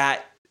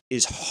 That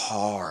is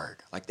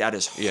hard. Like, that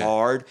is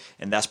hard.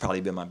 And that's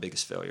probably been my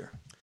biggest failure.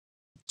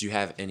 Do you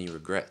have any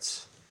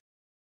regrets?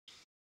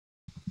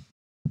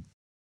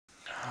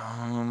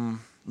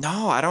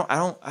 No, I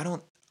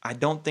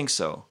don't think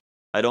so.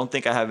 I don't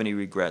think I have any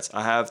regrets.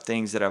 I have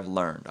things that I've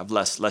learned. I've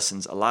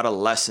lessons, a lot of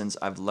lessons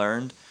I've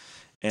learned,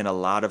 and a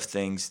lot of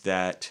things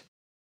that,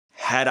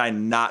 had I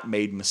not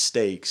made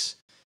mistakes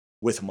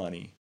with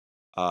money,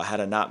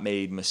 had I not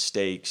made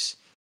mistakes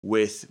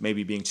with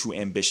maybe being too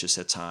ambitious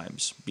at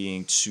times,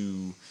 being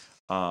too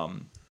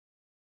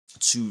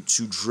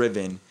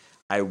driven,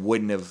 I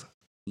wouldn't have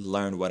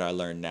learned what I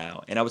learned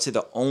now. And I would say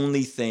the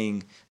only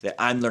thing that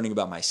I'm learning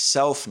about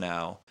myself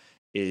now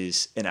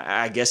is, and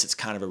I guess it's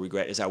kind of a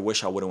regret, is I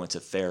wish I would have went to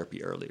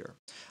therapy earlier.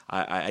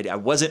 I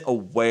wasn't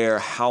aware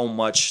how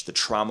much the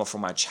trauma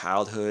from my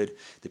childhood,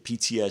 the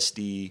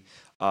PTSD,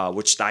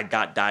 which I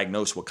got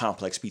diagnosed with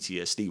complex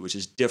PTSD, which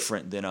is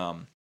different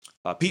than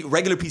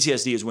regular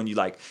PTSD is when you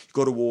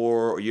go to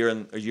war, or you're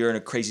in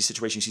a crazy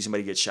situation, you see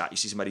somebody get shot, you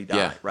see somebody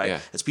die, right? Yeah.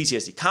 That's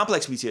PTSD.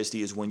 Complex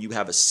PTSD is when you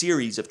have a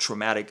series of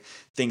traumatic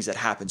things that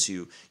happen to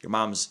you. Your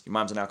mom's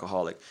an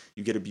alcoholic.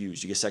 You get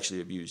abused. You get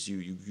sexually abused.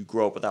 You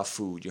grow up without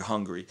food. You're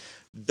hungry.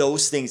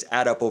 Those things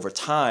add up over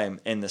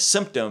time, and the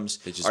symptoms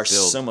are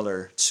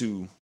similar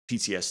to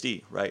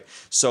PTSD, right?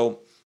 So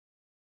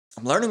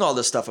I'm learning all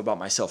this stuff about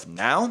myself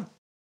now.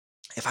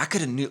 If I could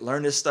have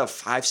learned this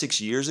stuff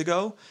 5-6 years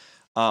ago,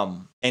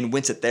 and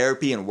went to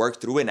therapy and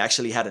worked through it and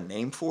actually had a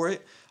name for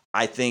it,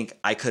 I think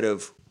I could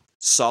have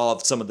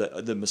solved some of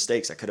the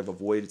mistakes. I could have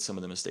avoided some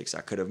of the mistakes.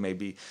 I could have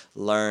maybe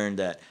learned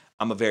that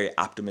I'm a very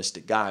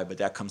optimistic guy, but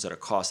that comes at a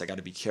cost. I got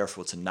to be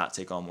careful to not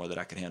take on more that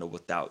I can handle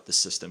without the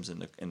systems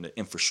and the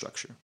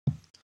infrastructure.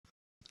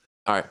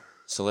 All right,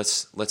 so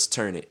let's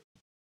turn it.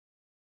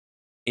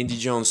 Indy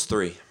Jones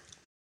 3.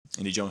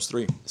 Indy Jones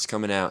 3. It's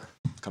coming out.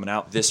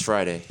 This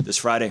Friday.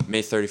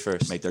 May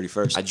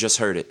 31st. I just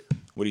heard it.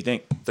 What do you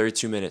think?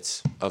 32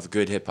 minutes of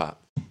good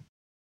hip-hop.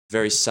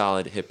 Very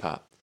solid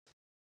hip-hop.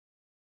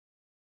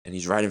 And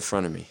he's right in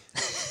front of me.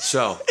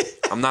 So,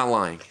 I'm not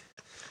lying.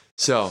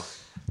 So,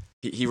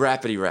 he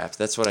rappity raps.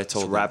 That's what I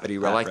told him.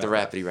 Rappity rap. I like the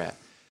rappity rap.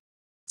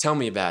 Tell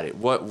me about it.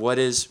 What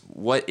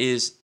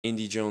is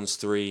Indy Jones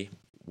 3?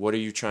 What are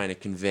you trying to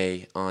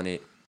convey on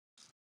it?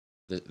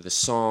 The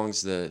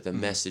songs, the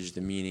message,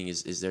 the meaning,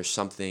 is there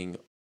something,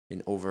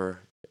 an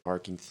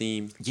overarching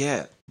theme?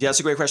 Yeah, that's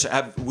a great question.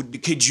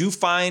 Could you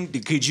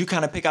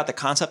kind of pick out the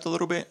concept a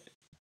little bit?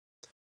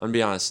 I'm gonna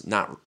be honest,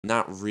 not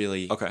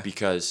really. Okay.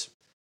 Because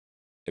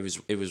it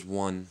was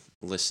one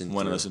listen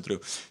through.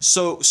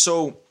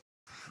 So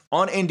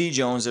on Indy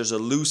Jones, there's a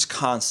loose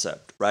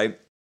concept, right?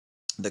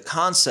 The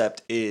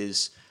concept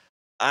is,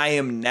 I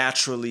am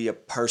naturally a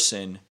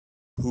person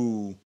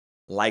who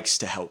likes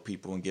to help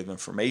people and give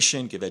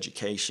information, give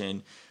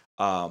education.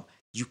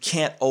 You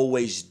can't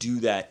always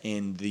do that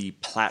in the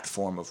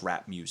platform of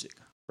rap music,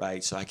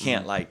 right? So I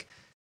can't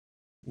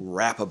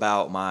rap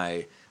about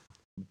my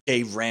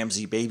Dave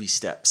Ramsey baby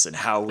steps and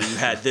how we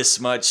had this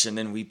much and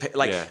then we pay,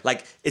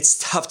 it's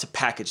tough to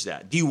package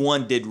that.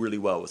 D1 did really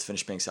well with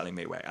Finish Paying Sally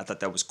Mae. I thought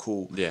that was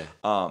cool. Yeah.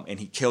 And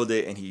he killed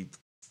it, and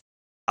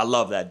I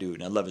love that dude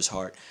and I love his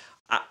heart.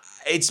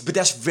 But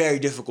that's very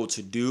difficult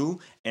to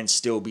do and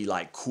still be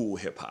cool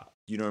hip hop.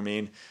 You know what I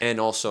mean? And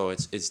also,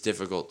 it's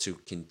difficult to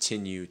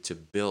continue to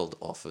build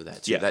off of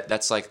that too. Yeah.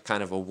 That's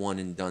kind of a one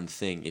and done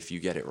thing if you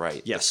get it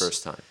right the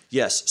first time.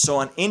 Yes. So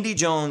on Indy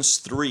Jones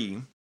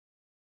 3,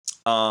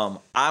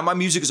 my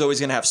music is always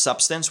going to have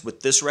substance.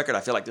 With this record, I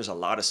feel like there's a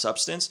lot of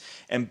substance.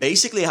 And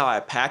basically how I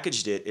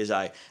packaged it is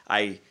I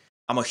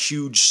I'm a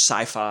huge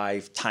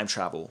sci-fi time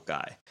travel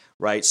guy,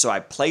 right? So I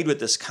played with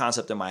this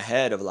concept in my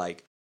head of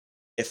like,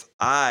 if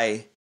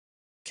I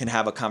can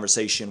have a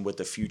conversation with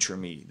the future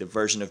me, the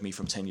version of me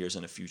from 10 years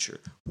in the future,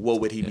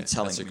 what would he be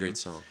telling me? That's a great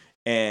song.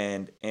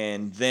 And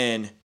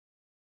then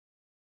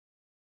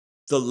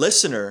the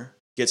listener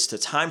gets to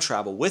time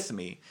travel with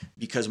me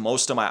because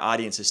most of my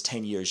audience is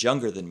 10 years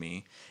younger than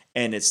me.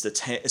 And it's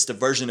the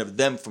version of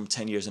them from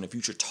 10 years in the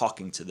future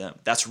talking to them.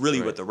 That's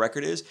really what the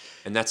record is.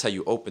 And that's how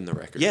you open the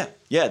record. Yeah.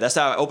 That's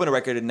how I open a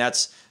record, and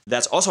that's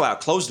also how I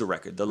close the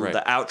record.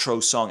 The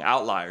outro song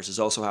 "Outliers" is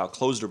also how I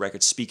close the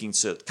record, speaking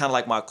to kind of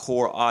like my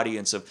core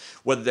audience of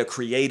whether they're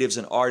creatives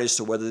and artists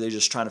or whether they're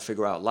just trying to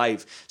figure out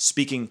life.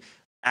 Speaking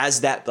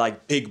as that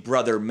like big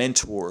brother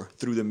mentor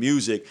through the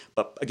music,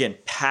 but again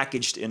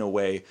packaged in a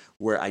way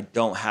where I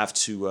don't have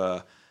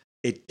to.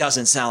 It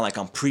doesn't sound like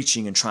I'm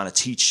preaching and trying to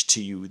teach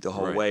to you the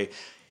whole way,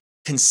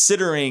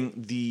 considering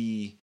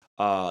the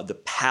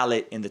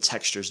palette and the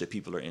textures that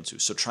people are into.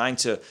 So trying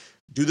to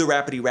do the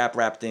rapidy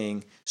rap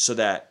thing so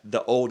that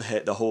the old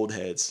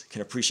heads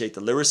can appreciate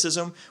the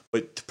lyricism,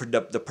 but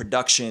the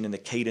production and the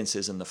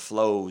cadences and the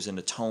flows and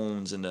the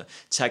tones and the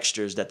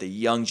textures that the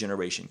young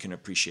generation can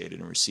appreciate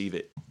it and receive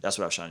it. That's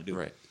what I was trying to do.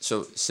 Right.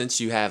 So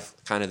since you have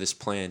kind of this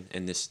plan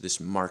and this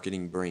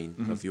marketing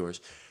brain of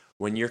yours,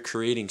 when you're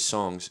creating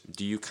songs,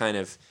 do you kind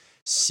of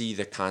see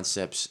the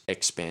concepts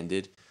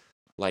expanded?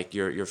 Like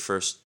the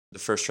first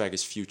track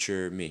is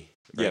Future Me.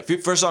 Right? Yeah,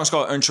 first song's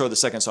called Intro, the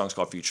second song's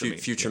called Future Me.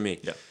 Future Me.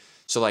 Yeah.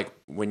 So like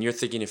when you're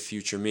thinking of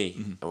Future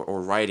Me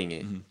or writing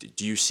it,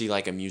 do you see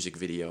like a music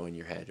video in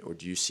your head, or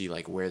do you see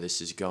like where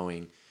this is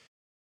going?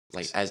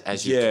 Like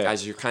as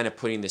you're kind of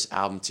putting this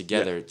album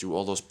together, do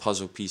all those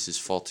puzzle pieces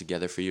fall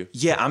together for you?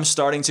 Yeah, I'm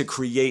starting to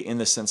create in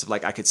the sense of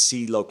like I could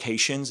see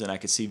locations and I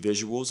could see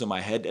visuals in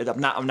my head. I'm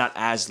not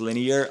as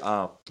linear.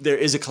 There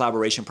is a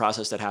collaboration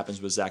process that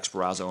happens with Zach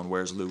Sparazzo and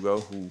Where's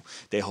Lugo, who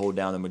they hold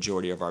down the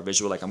majority of our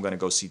visual. Like I'm going to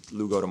go see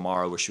Lugo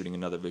tomorrow. We're shooting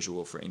another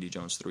visual for Indie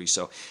Jones 3.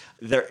 So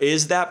there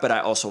is that, but I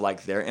also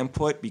like their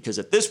input because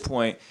at this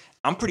point,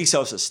 I'm pretty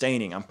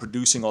self-sustaining. I'm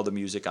producing all the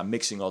music. I'm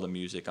mixing all the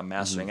music. I'm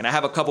mastering. And I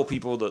have a couple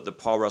people, the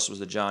Paul Russells,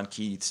 the John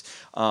Keiths,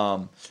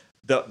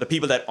 the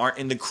people that aren't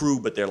in the crew,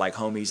 but they're like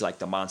homies, like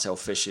the Montel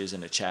Fishes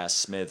and the Chas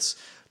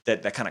Smiths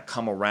that kind of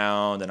come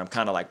around, and I'm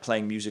kind of like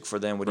playing music for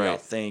them. What do y'all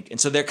think?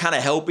 And so they're kind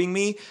of helping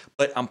me,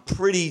 but I'm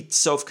pretty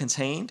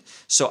self-contained.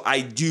 So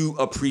I do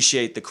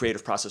appreciate the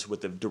creative process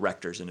with the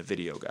directors and the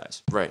video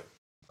guys. Right.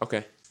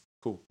 Okay,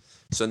 cool.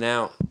 So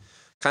now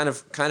kind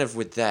of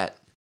with that,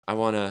 I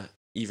want to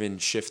even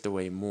shift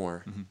away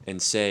more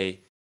and say,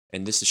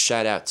 and this is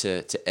shout out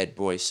to Ed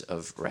Boyce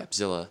of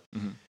Rapzilla.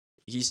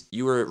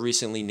 You were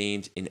recently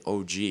named an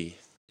OG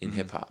in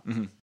hip hop,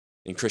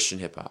 in Christian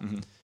hip hop.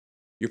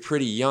 You're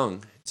pretty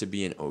young to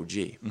be an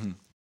OG.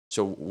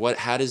 So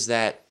how does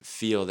that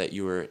feel that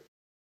you were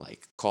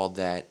like called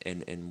that,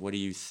 and what do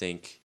you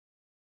think?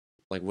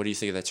 Like, what do you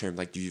think of that term?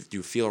 Like, do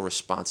you feel a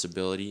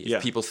responsibility?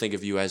 If people think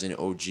of you as an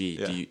OG,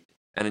 do you?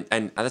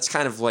 And that's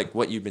kind of like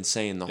what you've been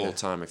saying the whole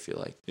time, I feel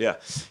like.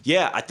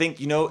 Yeah. I think,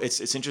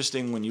 it's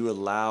interesting when you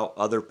allow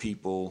other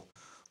people,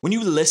 when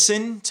you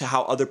listen to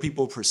how other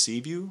people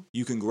perceive you,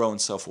 you can grow in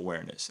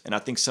self-awareness. And I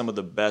think some of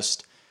the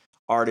best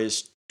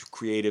artists,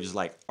 creatives,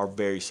 like, are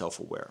very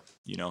self-aware,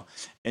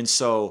 And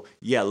so,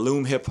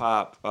 Loom Hip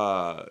Hop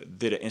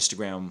did an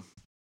Instagram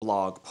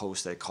blog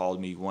post that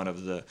called me one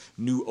of the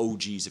new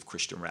OGs of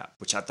Christian rap,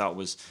 which I thought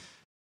was,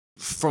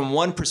 from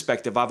one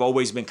perspective, I've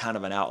always been kind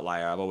of an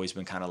outlier. I've always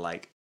been kind of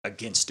like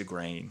against the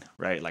grain,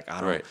 right? Like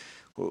I don't,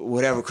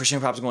 whatever, Christian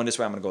hip hop's going this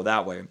way, I'm going to go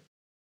that way.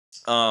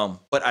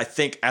 But I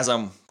think as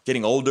I'm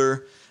getting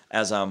older,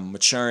 as I'm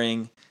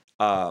maturing,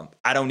 I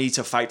don't need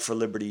to fight for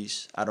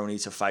liberties. I don't need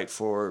to fight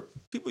for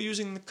people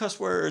using the cuss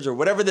words or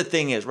whatever the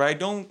thing is, right?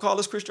 Don't call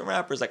us Christian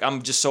rappers. Like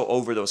I'm just so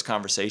over those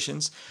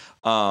conversations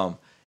from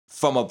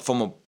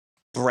a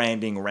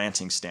branding,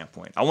 ranting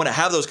standpoint. I want to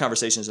have those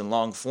conversations in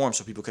long form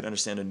so people can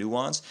understand the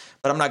nuance,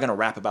 but I'm not going to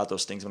rap about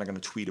those things. I'm not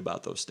going to tweet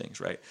about those things,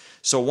 right?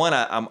 So one,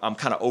 I'm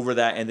kind of over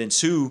that. And then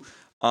two,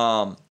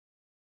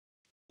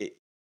 it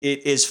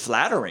is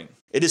flattering.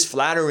 It is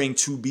flattering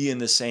to be in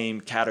the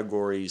same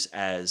categories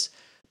as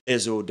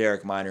Izzo,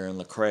 Derek Minor, and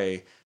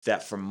Lecrae,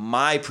 that from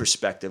my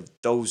perspective,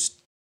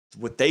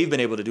 what they've been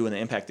able to do and the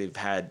impact they've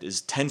had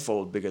is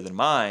tenfold bigger than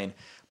mine.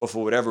 But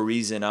for whatever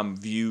reason, I'm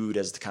viewed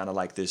as kind of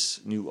like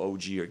this new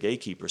OG or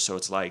gatekeeper. So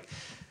it's like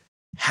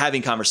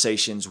having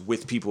conversations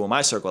with people in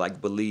my circle, like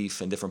Belief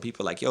and different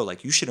people, like, yo,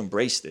 like you should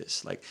embrace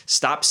this. Like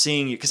stop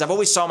seeing you. Because I've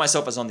always saw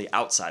myself as on the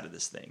outside of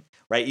this thing,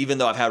 right? Even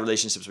though I've had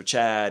relationships with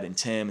Chad and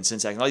Tim and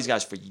Syntax and all these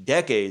guys for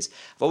decades,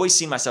 I've always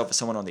seen myself as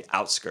someone on the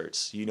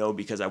outskirts,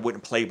 because I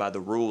wouldn't play by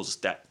the rules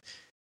that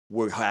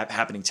were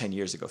happening 10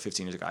 years ago,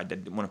 15 years ago. I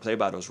didn't want to play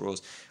by those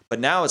rules. But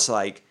now it's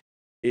like,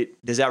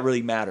 does that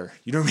really matter?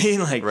 You know what I mean?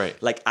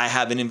 Like, like I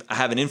have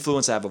an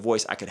influence, I have a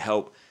voice, I could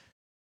help.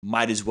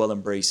 Might as well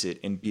embrace it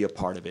and be a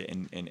part of it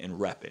and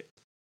rep it.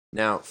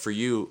 Now, for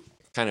you,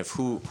 kind of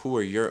who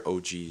are your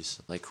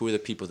OGs? Like, who are the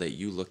people that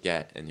you look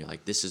at and you're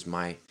like, this is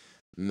my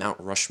Mount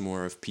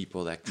Rushmore of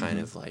people that kind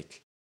of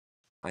like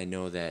I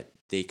know that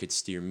they could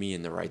steer me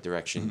in the right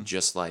direction,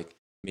 just like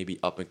maybe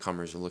up and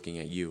comers are looking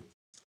at you?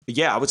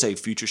 Yeah, I would say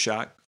Future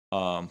Shock.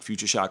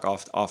 Future Shock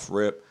off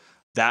rip.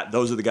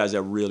 Those are the guys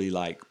that really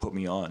like put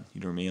me on.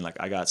 You know what I mean? Like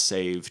I got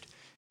saved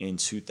in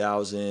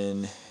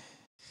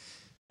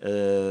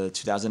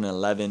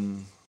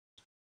 2011.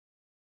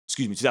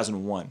 Excuse me,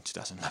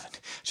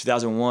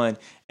 2001.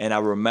 And I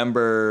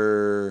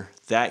remember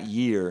that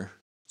year,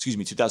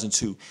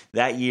 2002.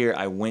 That year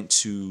I went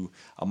to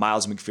a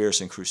Miles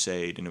McPherson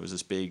crusade, and it was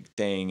this big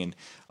thing and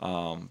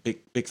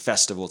big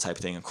festival type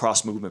thing, and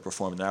Cross Movement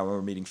performed. And I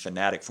remember meeting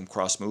Fanatic from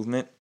Cross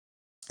Movement.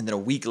 And then a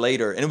week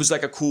later, and it was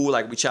like a cool,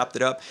 like we chopped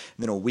it up.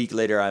 And then a week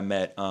later I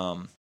met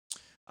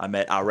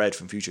Red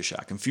from Future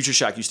Shock. And Future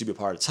Shock used to be a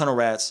part of Tunnel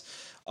Rats.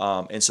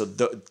 And so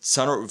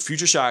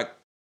Future Shock,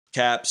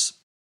 Caps,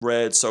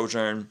 Red,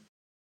 Sojourn,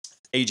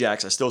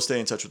 Ajax, I still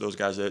stay in touch with those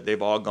guys.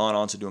 They've all gone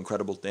on to do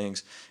incredible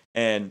things.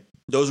 And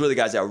those were the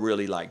guys that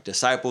really like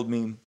discipled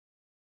me,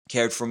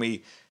 cared for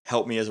me,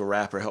 helped me as a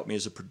rapper, helped me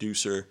as a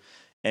producer.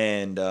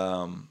 And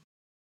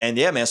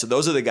yeah, man, so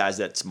those are the guys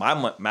that's my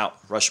Mount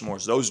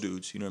Rushmore's those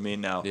dudes, you know what I mean?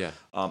 Now,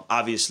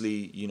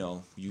 obviously, you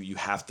know, you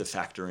have to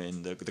factor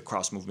in the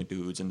Cross Movement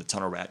dudes and the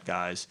Tunnel Rat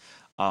guys.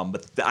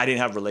 But I didn't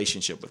have a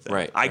relationship with them.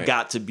 Right. I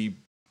got to be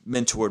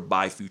mentored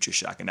by Future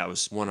Shock, and that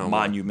was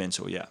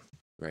monumental, yeah.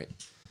 Right.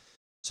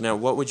 So now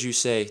what would you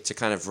say, to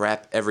kind of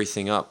wrap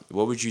everything up,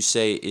 what would you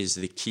say is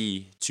the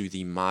key to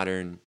the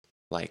modern,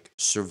 like,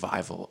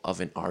 survival of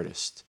an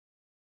artist?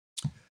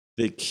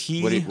 The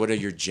key... What are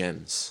your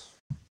gems?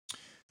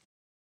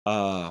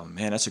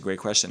 Man, that's a great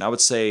question. I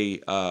would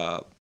say,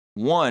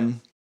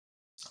 one,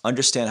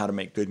 understand how to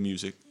make good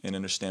music and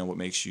understand what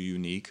makes you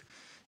unique.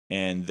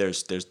 And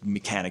there's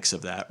mechanics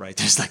of that, right?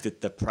 There's like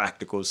the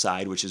practical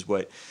side, which is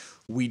what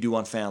we do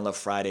on Fan Love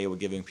Friday. We're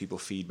giving people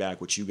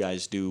feedback, which you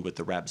guys do with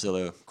the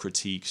Rapzilla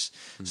critiques.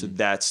 Mm-hmm. So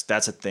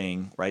that's a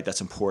thing, right?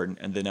 That's important.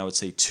 And then I would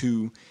say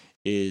two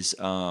is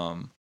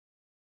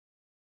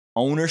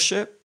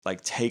ownership.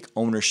 Like take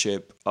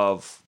ownership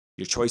of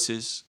your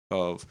choices,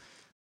 of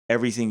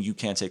everything you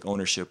can take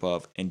ownership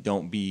of, and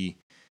don't be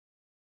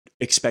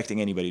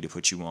expecting anybody to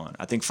put you on.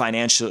 I think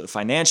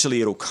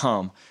financially it'll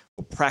come,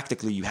 but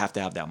practically you have to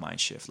have that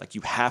mind shift. Like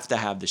you have to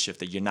have the shift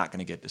that you're not going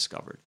to get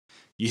discovered.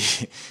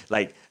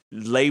 Like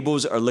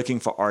labels are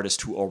looking for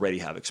artists who already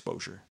have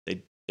exposure.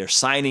 They're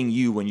signing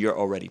you when you're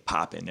already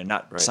popping. They're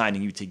not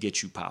signing you to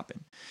get you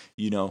popping,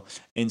 you know?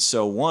 And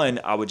so one,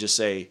 I would just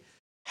say,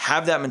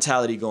 have that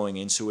mentality going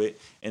into it.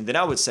 And then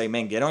I would say,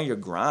 man, get on your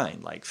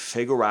grind. Like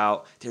figure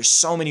out, there's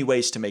so many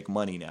ways to make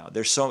money now.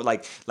 There's so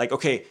like,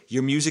 okay,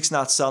 your music's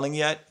not selling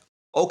yet.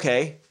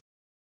 Okay.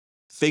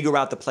 Figure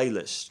out the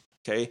playlist.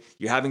 Okay.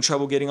 You're having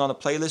trouble getting on the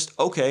playlist.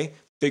 Okay.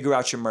 Figure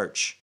out your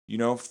merch, you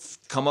know,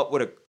 come up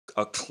with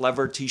a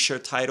clever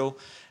t-shirt title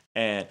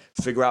and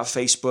figure out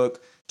Facebook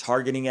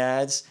targeting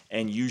ads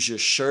and use your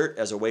shirt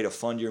as a way to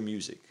fund your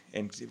music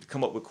and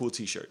come up with cool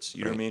t-shirts,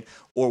 you know what I mean?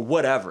 Or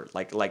whatever,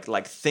 like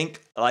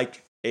think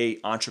like a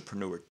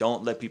entrepreneur.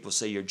 Don't let people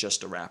say you're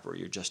just a rapper,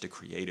 you're just a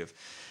creative.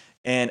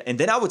 And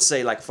then I would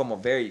say, like, from a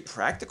very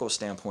practical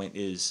standpoint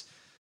is,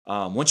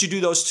 once you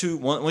do those two,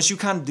 once you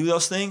kind of do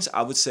those things,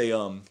 I would say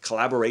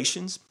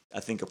collaborations, I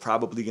think, are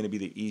probably going to be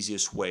the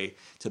easiest way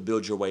to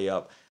build your way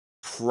up,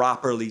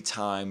 properly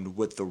timed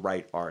with the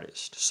right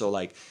artist. So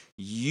like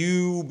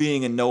you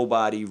being a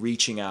nobody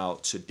reaching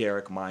out to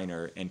Derek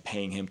Minor and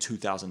paying him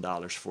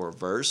 $2,000 for a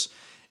verse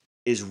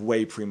is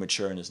way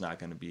premature and is not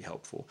going to be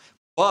helpful.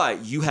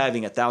 But you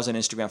having 1,000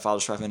 Instagram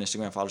followers, 500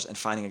 Instagram followers, and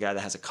finding a guy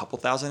that has a couple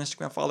thousand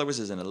Instagram followers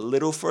isn't a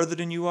little further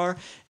than you are,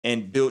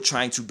 and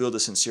trying to build a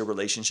sincere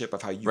relationship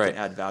of how you can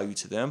add value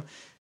to them.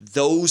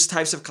 Those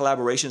types of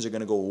collaborations are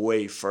going to go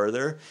way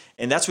further.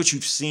 And that's what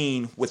you've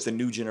seen with the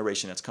new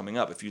generation that's coming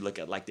up. If you look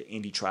at like the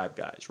Indie Tribe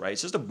guys, right?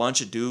 It's just a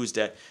bunch of dudes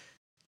that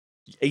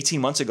 18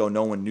 months ago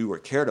no one knew or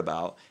cared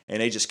about. And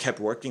they just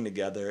kept working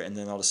together. And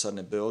then all of a sudden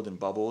it built and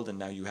bubbled. And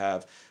now you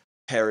have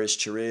Paris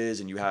Chiriz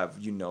and you have,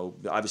 you know,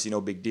 obviously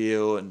No Big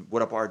Deal and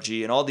What Up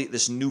RG and all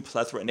this new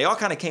plethora. And they all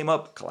kind of came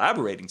up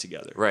collaborating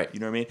together. Right. You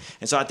know what I mean?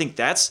 And so I think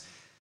that's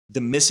the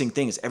missing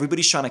thing is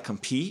everybody's trying to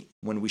compete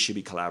when we should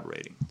be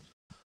collaborating.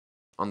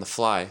 On the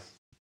fly,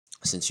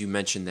 since you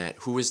mentioned that,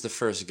 who was the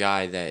first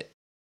guy that,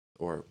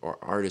 or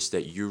artist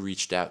that you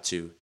reached out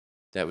to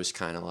that was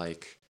kind of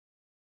like,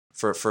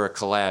 for a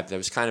collab, that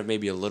was kind of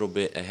maybe a little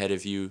bit ahead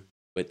of you,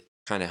 but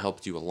kind of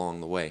helped you along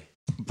the way?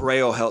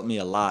 Braille helped me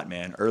a lot,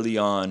 man. Early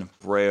on,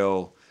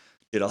 Braille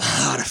did a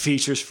lot of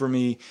features for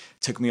me,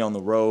 took me on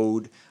the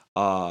road,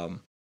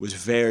 was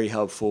very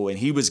helpful, and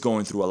he was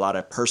going through a lot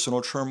of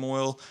personal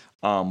turmoil.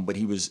 But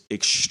he was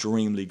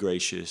extremely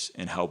gracious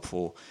and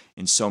helpful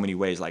in so many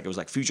ways. Like it was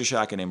like Future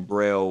Shock and then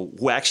Braille,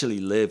 who actually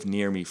lived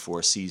near me for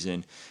a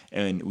season,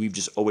 and we've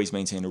just always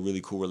maintained a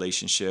really cool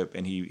relationship.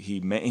 And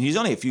he's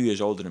only a few years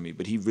older than me,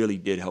 but he really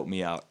did help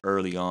me out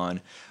early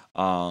on.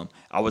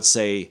 I would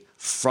say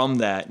from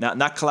that,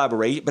 not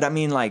collaborate, but I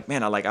mean, like,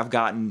 man, I've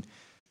gotten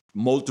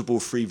multiple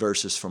free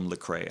verses from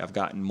Lecrae. I've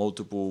gotten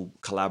multiple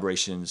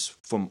collaborations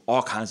from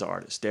all kinds of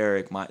artists.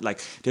 Derek,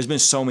 there's been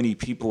so many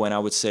people, and I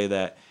would say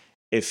that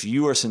if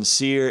you are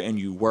sincere and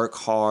you work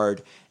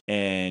hard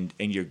and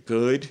you're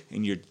good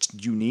and you're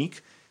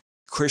unique,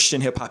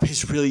 Christian hip hop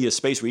is really a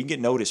space where you can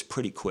get noticed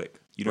pretty quick.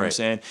 You know what I'm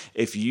saying?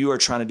 If you are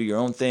trying to do your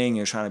own thing,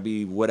 you're trying to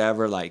be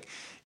whatever, like,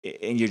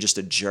 and you're just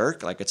a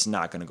jerk, like, it's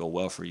not going to go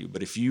well for you.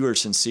 But if you are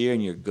sincere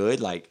and you're good,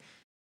 like,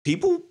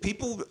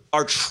 people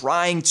are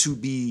trying to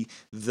be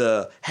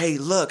hey,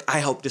 look, I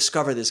helped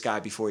discover this guy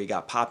before he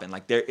got popping.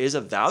 Like, there is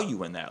a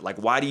value in that. Like,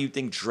 why do you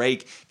think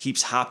Drake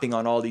keeps hopping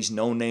on all these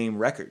no-name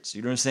records?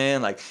 You know what I'm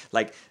saying? Like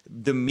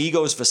the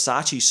Migos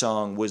Versace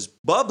song was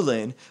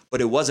bubbling, but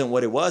it wasn't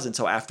what it was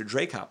until after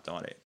Drake hopped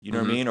on it. You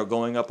know what I mean? Or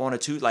going up on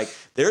it too. Like,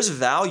 there's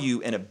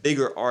value in a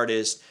bigger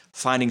artist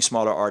finding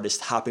smaller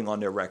artists, hopping on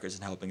their records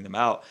and helping them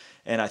out.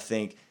 And I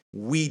think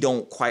we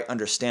don't quite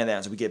understand that.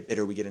 And so we get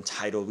bitter, we get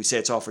entitled, we say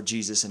it's all for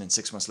Jesus, and then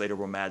 6 months later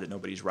we're mad that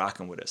nobody's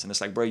rocking with us. And it's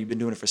like, bro, you've been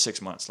doing it for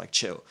 6 months. Like,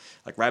 chill.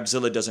 Like,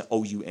 Rapzilla doesn't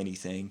owe you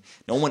anything.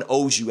 No one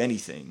owes you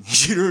anything.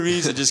 You know what I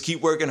mean? So just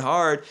keep working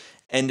hard,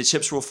 and the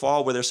chips will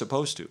fall where they're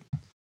supposed to.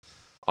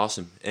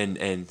 Awesome.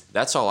 And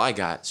that's all I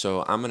got.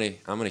 So I'm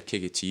gonna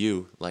kick it to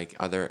you. Like,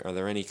 are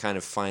there any kind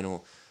of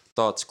final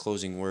thoughts,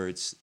 closing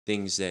words,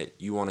 things that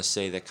you want to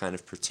say that kind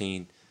of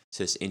pertain to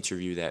this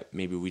interview that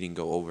maybe we didn't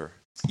go over?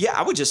 Yeah,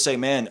 I would just say,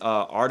 man,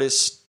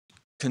 artists,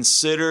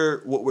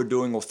 consider what we're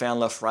doing with Fan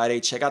Love Friday.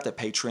 Check out the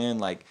Patreon.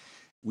 Like,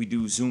 we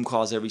do Zoom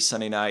calls every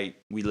Sunday night.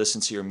 We listen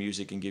to your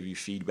music and give you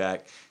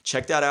feedback.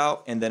 Check that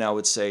out. And then I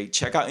would say,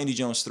 check out Indie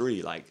Jones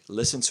 3. Like,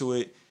 listen to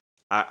it.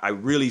 I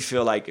really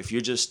feel like if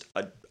you're just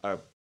a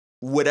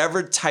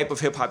whatever type of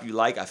hip hop you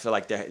like, I feel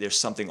like there's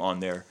something on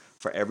there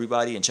for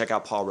everybody. And check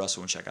out Paul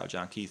Russell and check out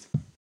John Keith.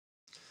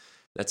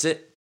 That's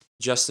it.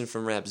 Justin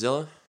from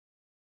Rapzilla.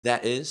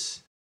 That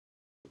is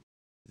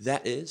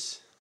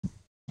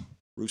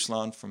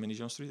Ruslan from Indie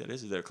Jones 3.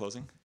 Is there a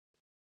closing?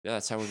 Yeah,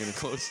 that's how we're going to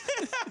close.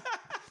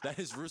 That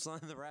is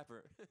Ruslan the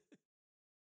rapper.